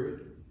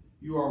Spirit,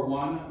 you are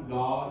one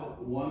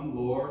God, one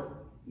Lord,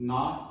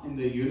 not in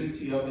the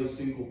unity of a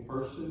single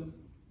person,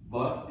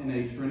 but in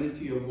a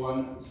trinity of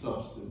one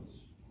substance.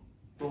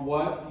 For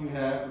what you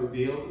have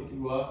revealed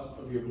to us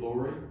of your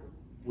glory,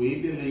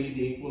 we believe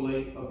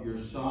equally of your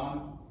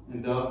Son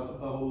and of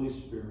the Holy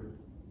Spirit,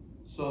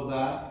 so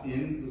that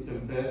in the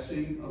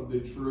confessing of the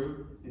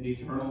true and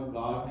eternal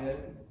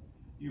Godhead,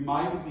 you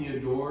might be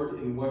adored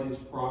in what is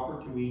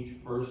proper to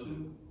each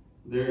person,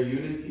 their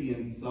unity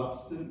in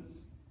substance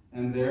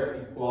and their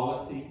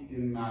equality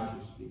in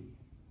majesty.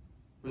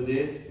 For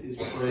this is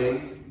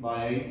praised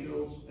by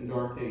angels and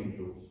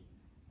archangels,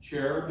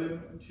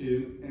 cherubim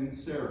too and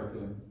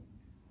seraphim,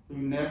 who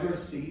never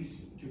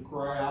cease to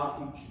cry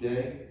out each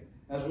day,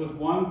 as with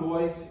one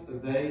voice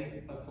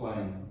they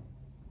acclaim,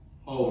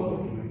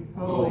 Holy,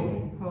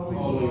 holy, holy,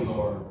 holy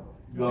Lord,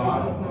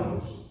 God of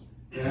hosts.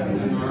 Heaven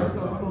and earth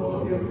are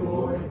full of your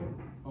glory.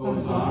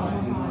 Hosanna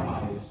in the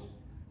highest.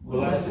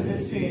 Blessed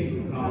is he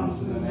who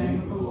comes in the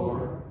name of the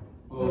Lord.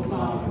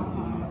 Hosanna in the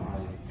highest.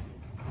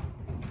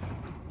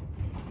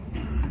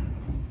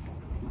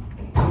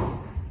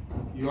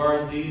 You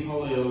are indeed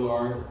holy, O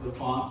Lord, the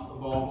font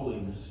of all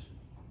holiness.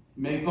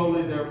 Make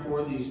holy,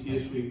 therefore, these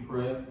gifts, we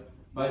pray,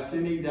 by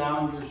sending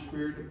down your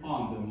Spirit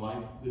upon them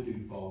like the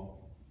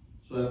dewfall,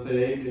 so that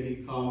they may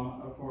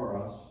become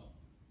for us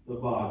the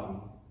body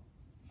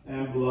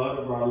and blood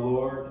of our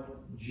Lord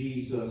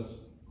Jesus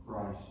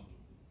Christ.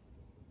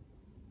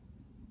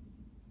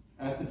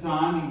 At the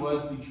time he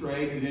was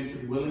betrayed and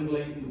entered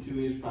willingly into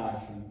his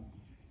passion,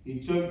 he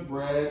took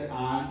bread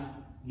and,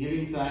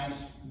 giving thanks,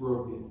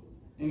 broke it,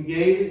 and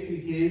gave it to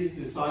his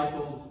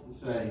disciples,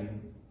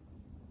 saying,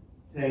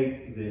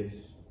 Take this,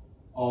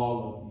 all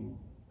of you,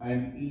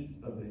 and eat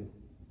of it.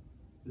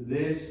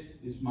 This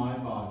is my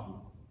body,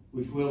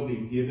 which will be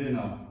given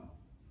up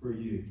for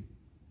you.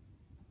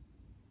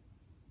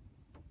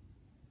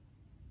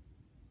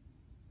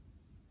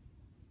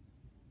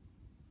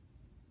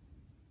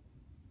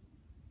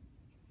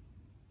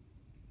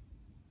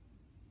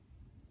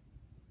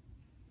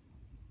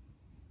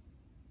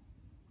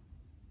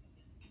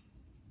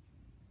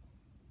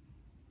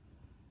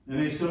 In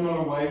a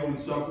similar way,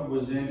 when supper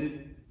was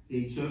ended,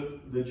 he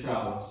took the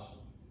chalice,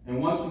 and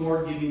once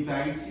more giving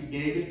thanks, he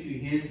gave it to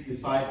his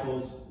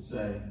disciples,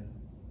 saying,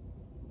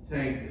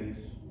 Take this,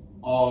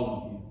 all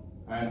of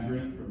you, and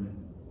drink from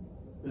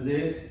it. For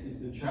this is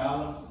the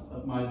chalice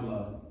of my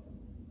blood,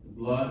 the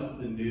blood of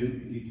the new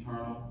and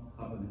eternal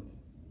covenant,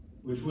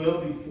 which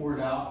will be poured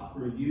out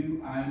for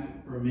you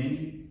and for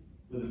many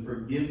for the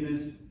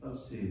forgiveness of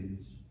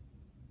sins.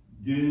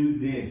 Do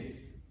this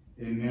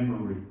in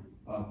memory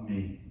of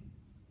me.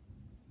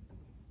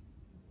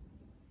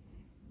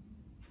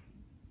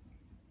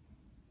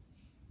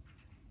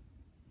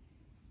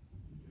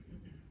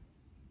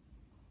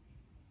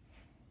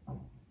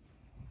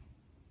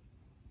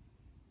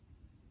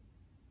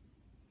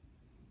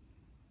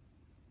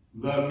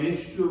 The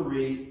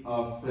mystery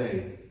of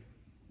faith.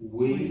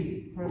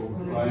 We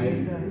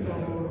proclaim the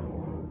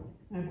Lord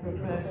and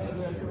profess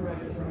the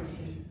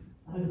resurrection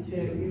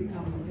until you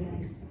come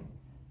again.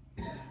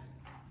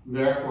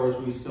 Therefore,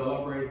 as we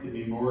celebrate the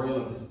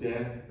memorial of his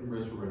death and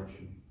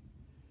resurrection,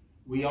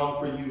 we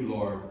offer you,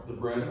 Lord, the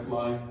bread of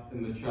life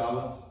and the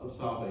chalice of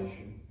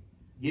salvation,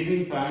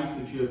 giving thanks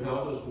that you have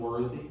held us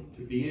worthy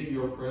to be in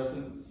your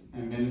presence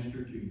and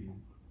minister to you.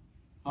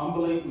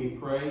 Humbly we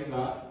pray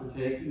that,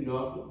 partaking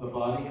of the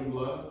body and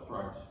blood of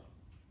Christ,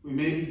 we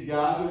may be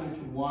gathered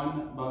into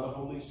one by the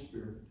Holy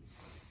Spirit.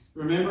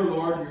 Remember,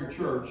 Lord, your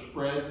church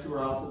spread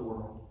throughout the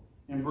world,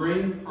 and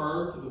bring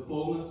her to the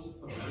fullness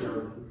of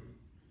charity,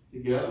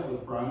 together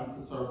with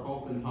Francis, our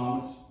Pope, and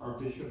Thomas, our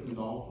Bishop, and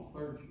all the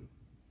clergy.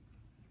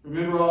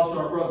 Remember also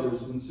our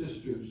brothers and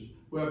sisters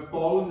who have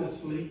fallen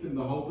asleep in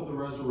the hope of the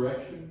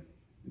resurrection,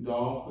 and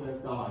all who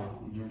have died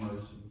in your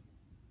mercy.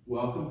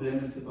 Welcome them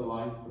into the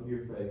light of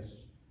your face.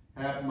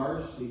 Have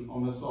mercy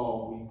on us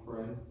all, we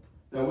pray,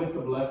 that with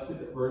the Blessed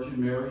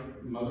Virgin Mary,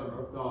 Mother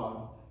of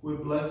God,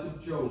 with blessed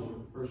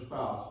Joseph, her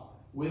spouse,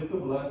 with the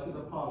blessed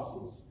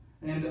apostles,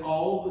 and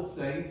all the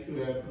saints who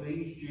have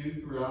pleased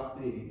you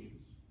throughout the ages,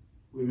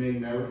 we may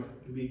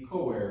merit to be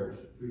co-heirs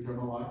to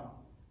eternal life,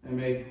 and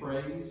may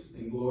praise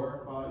and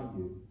glorify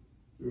you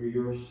through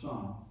your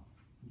Son,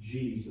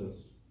 Jesus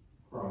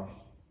Christ.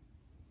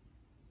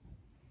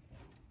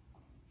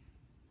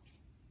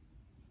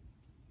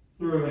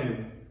 Through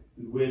him,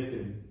 and with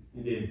him,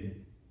 and in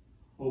him,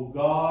 O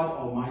God,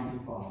 Almighty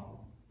Father,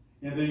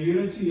 in the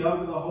unity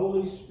of the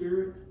Holy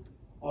Spirit,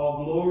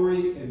 all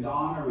glory and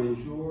honor is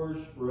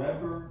yours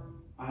forever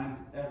and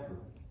ever.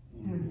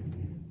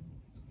 Amen.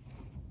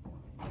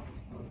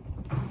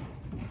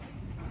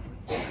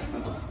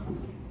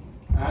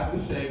 At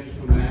the Savior's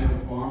command,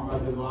 informed by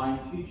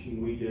divine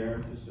teaching, we dare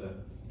to say,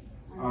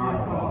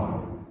 Our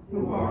Father,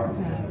 who art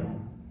in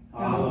heaven,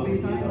 hallowed be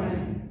thy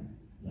name.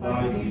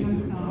 Thy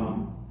kingdom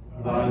come,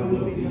 thy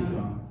will be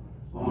done,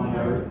 on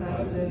earth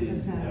as it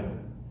is in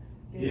heaven.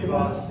 Give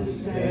us this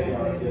day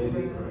our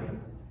daily bread,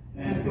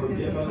 and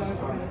forgive us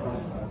our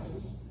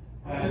trespasses,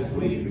 as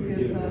we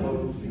forgive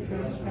those who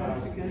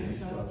trespass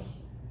against us.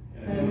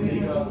 And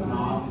lead us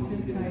not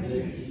into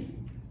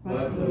temptation,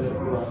 but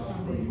deliver us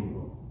from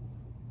evil.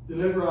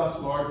 Deliver us,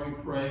 Lord, we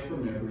pray,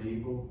 from every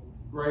evil.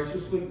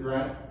 Graciously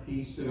grant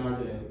peace in our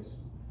days,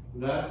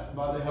 that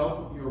by the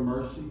help of your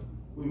mercy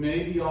we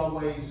may be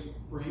always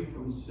free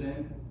from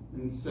sin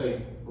and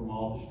safe from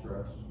all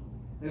distress.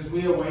 As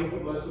we await the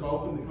blessed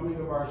hope and the coming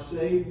of our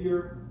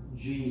Savior,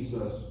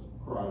 Jesus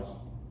Christ.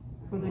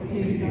 For the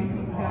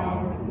kingdom, the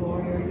power, and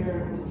glory are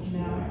yours,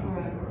 now and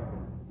forever.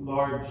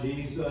 Lord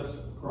Jesus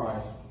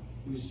Christ,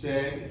 who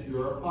said to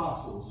your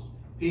apostles,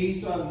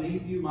 Peace I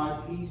leave you, my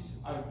peace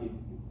I give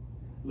you.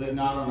 Live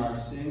not on our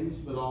sins,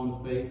 but on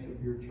the faith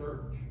of your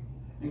church.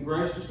 And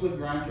graciously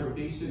grant your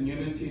peace and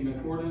unity in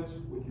accordance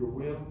with your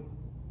will,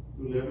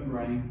 who live and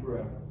reign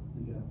forever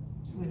and ever.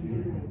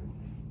 Amen.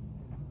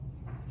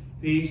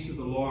 Peace of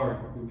the Lord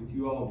be with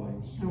you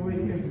always. And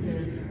with your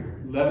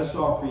spirit. Let us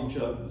offer each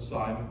other the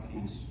sign of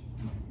peace.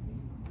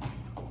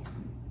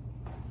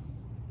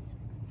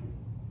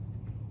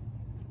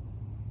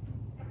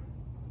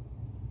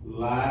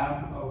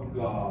 Lamb of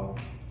God,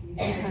 you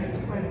take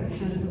away the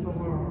sins of the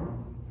world.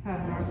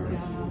 Have mercy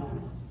on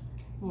us.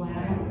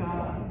 Lamb of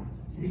God,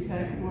 you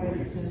take away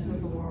the sins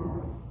of the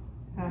world.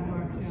 Have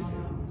mercy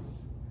on us.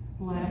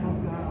 Lamb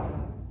of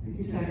God,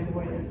 you take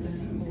away the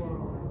sins of the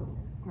world.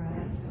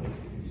 Grant us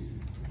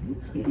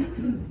peace.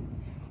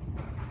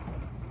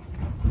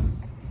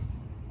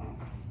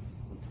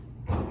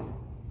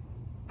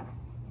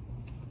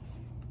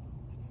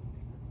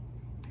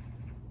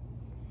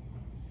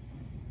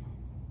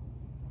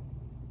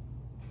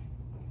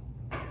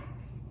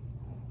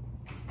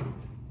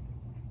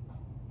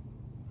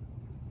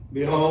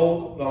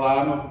 Behold the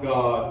Lamb of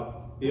God.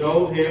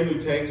 Behold him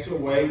who takes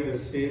away the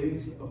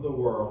sins of the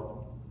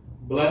world.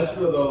 Blessed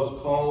are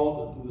those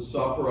called to the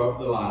supper of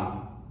the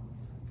Lamb.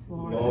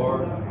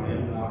 Lord, I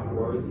am not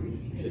worthy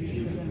that you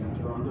should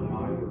enter under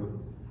my roof,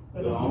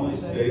 but only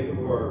say the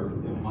word,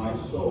 and my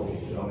soul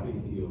shall be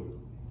healed.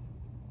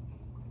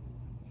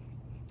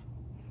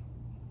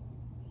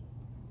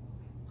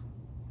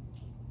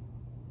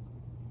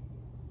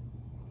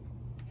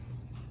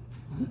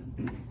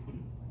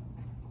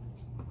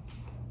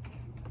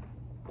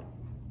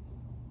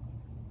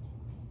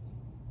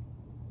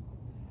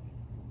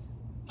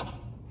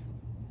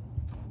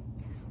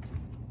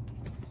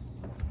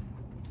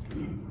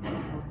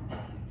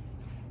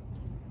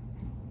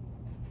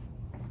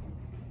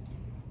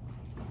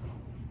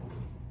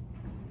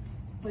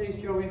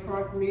 Please join me for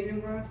our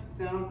communion verse,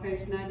 found on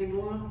page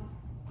 91.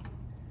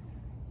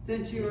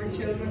 Since you are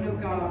children of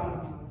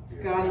God,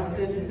 God has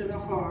sent into the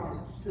hearts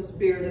the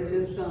Spirit of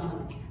his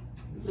Son,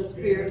 the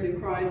Spirit who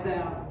cries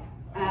out,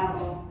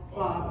 Abba,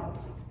 Father.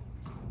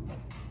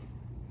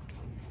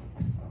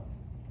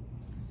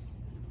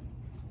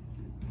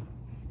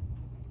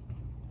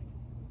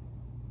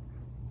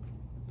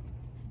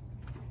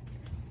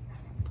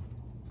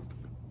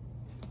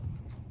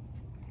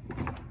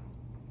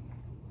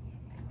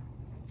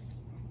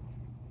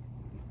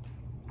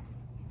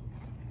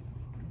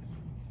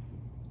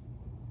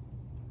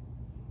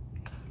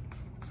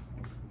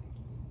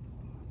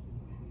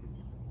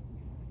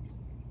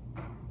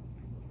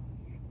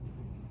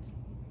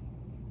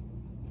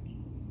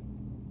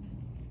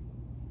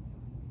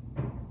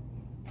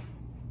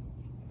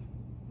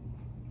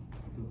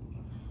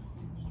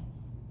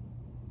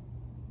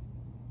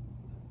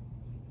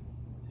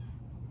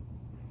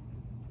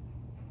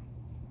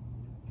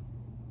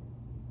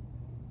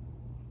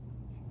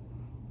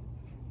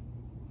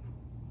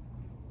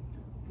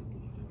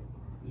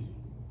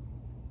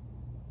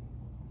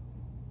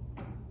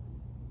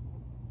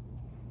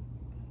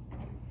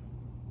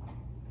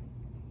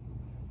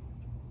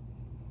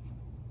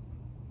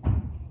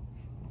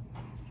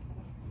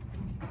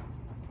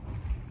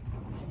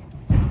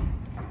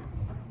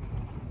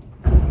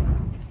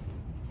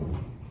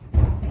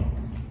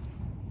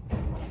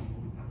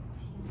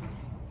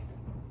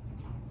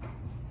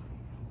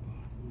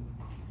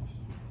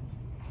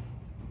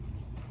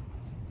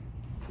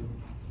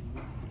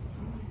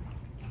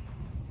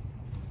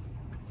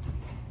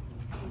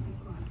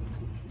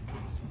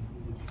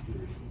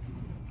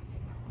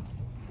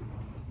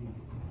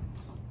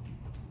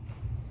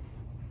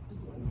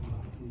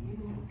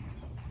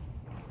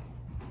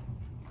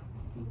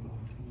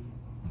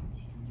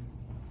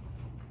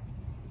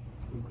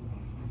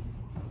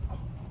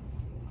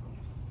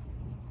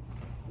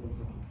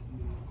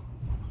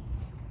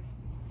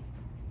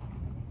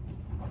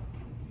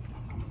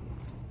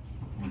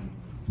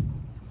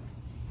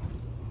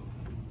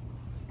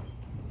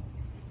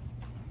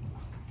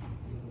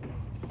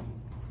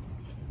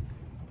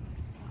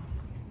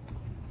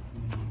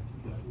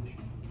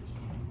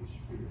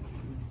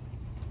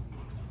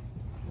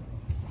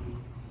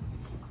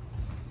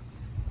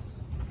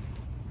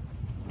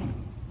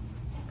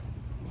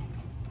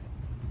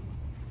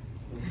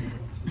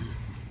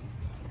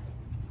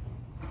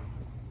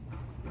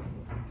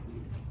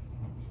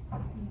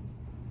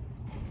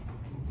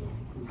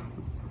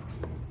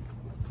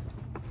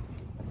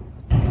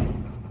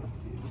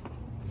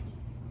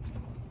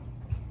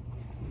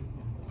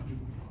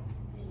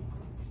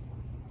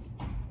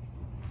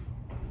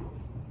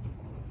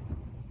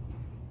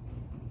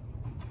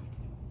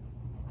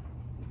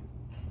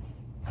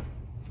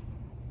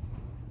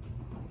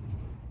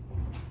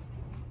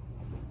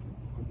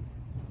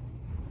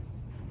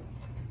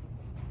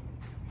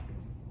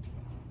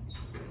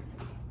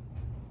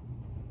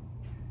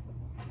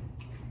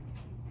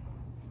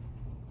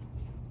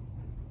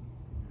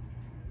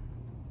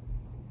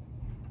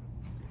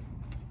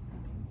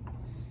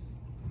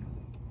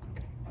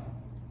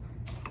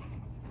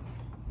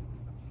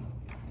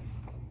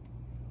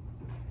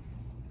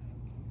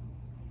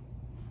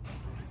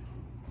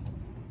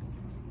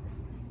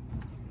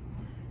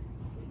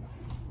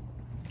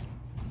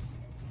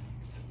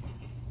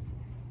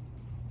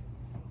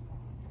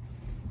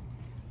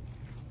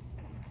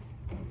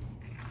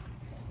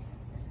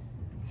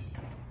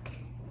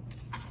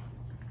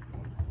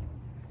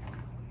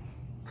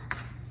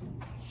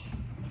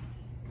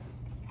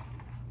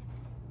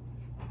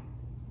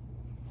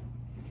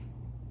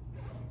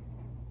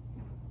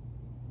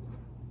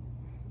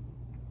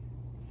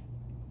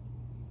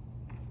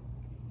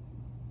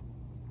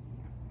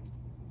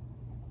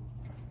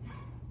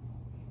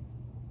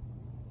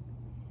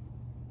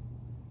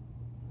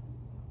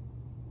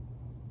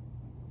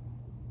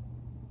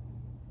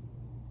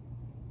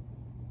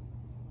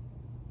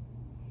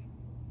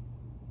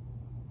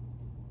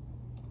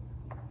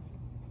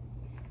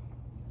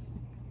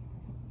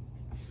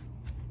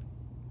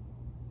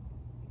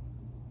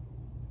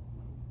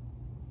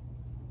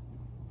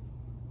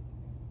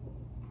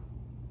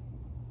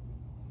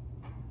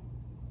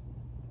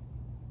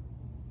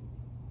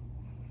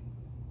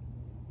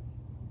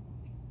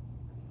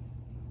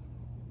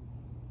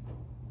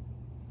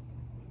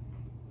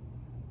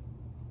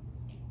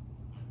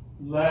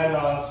 Let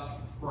us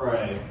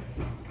pray.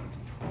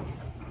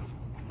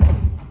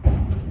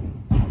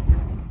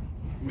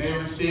 May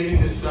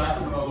receiving the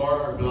sacrament, O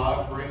Lord our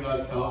God, bring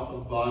us health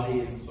of body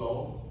and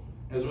soul,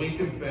 as we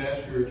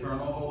confess your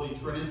eternal Holy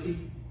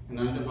Trinity and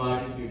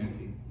undivided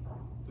unity,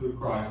 through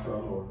Christ our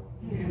Lord.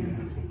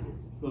 Amen.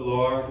 The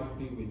Lord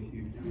be with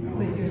you. And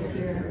with your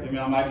spirit. And may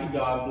Almighty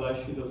God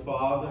bless you, the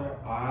Father,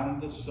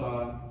 and the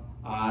Son,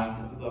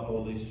 and the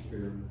Holy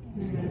Spirit.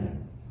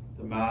 Amen.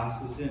 The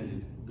Mass is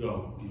ended.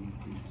 Go in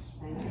peace.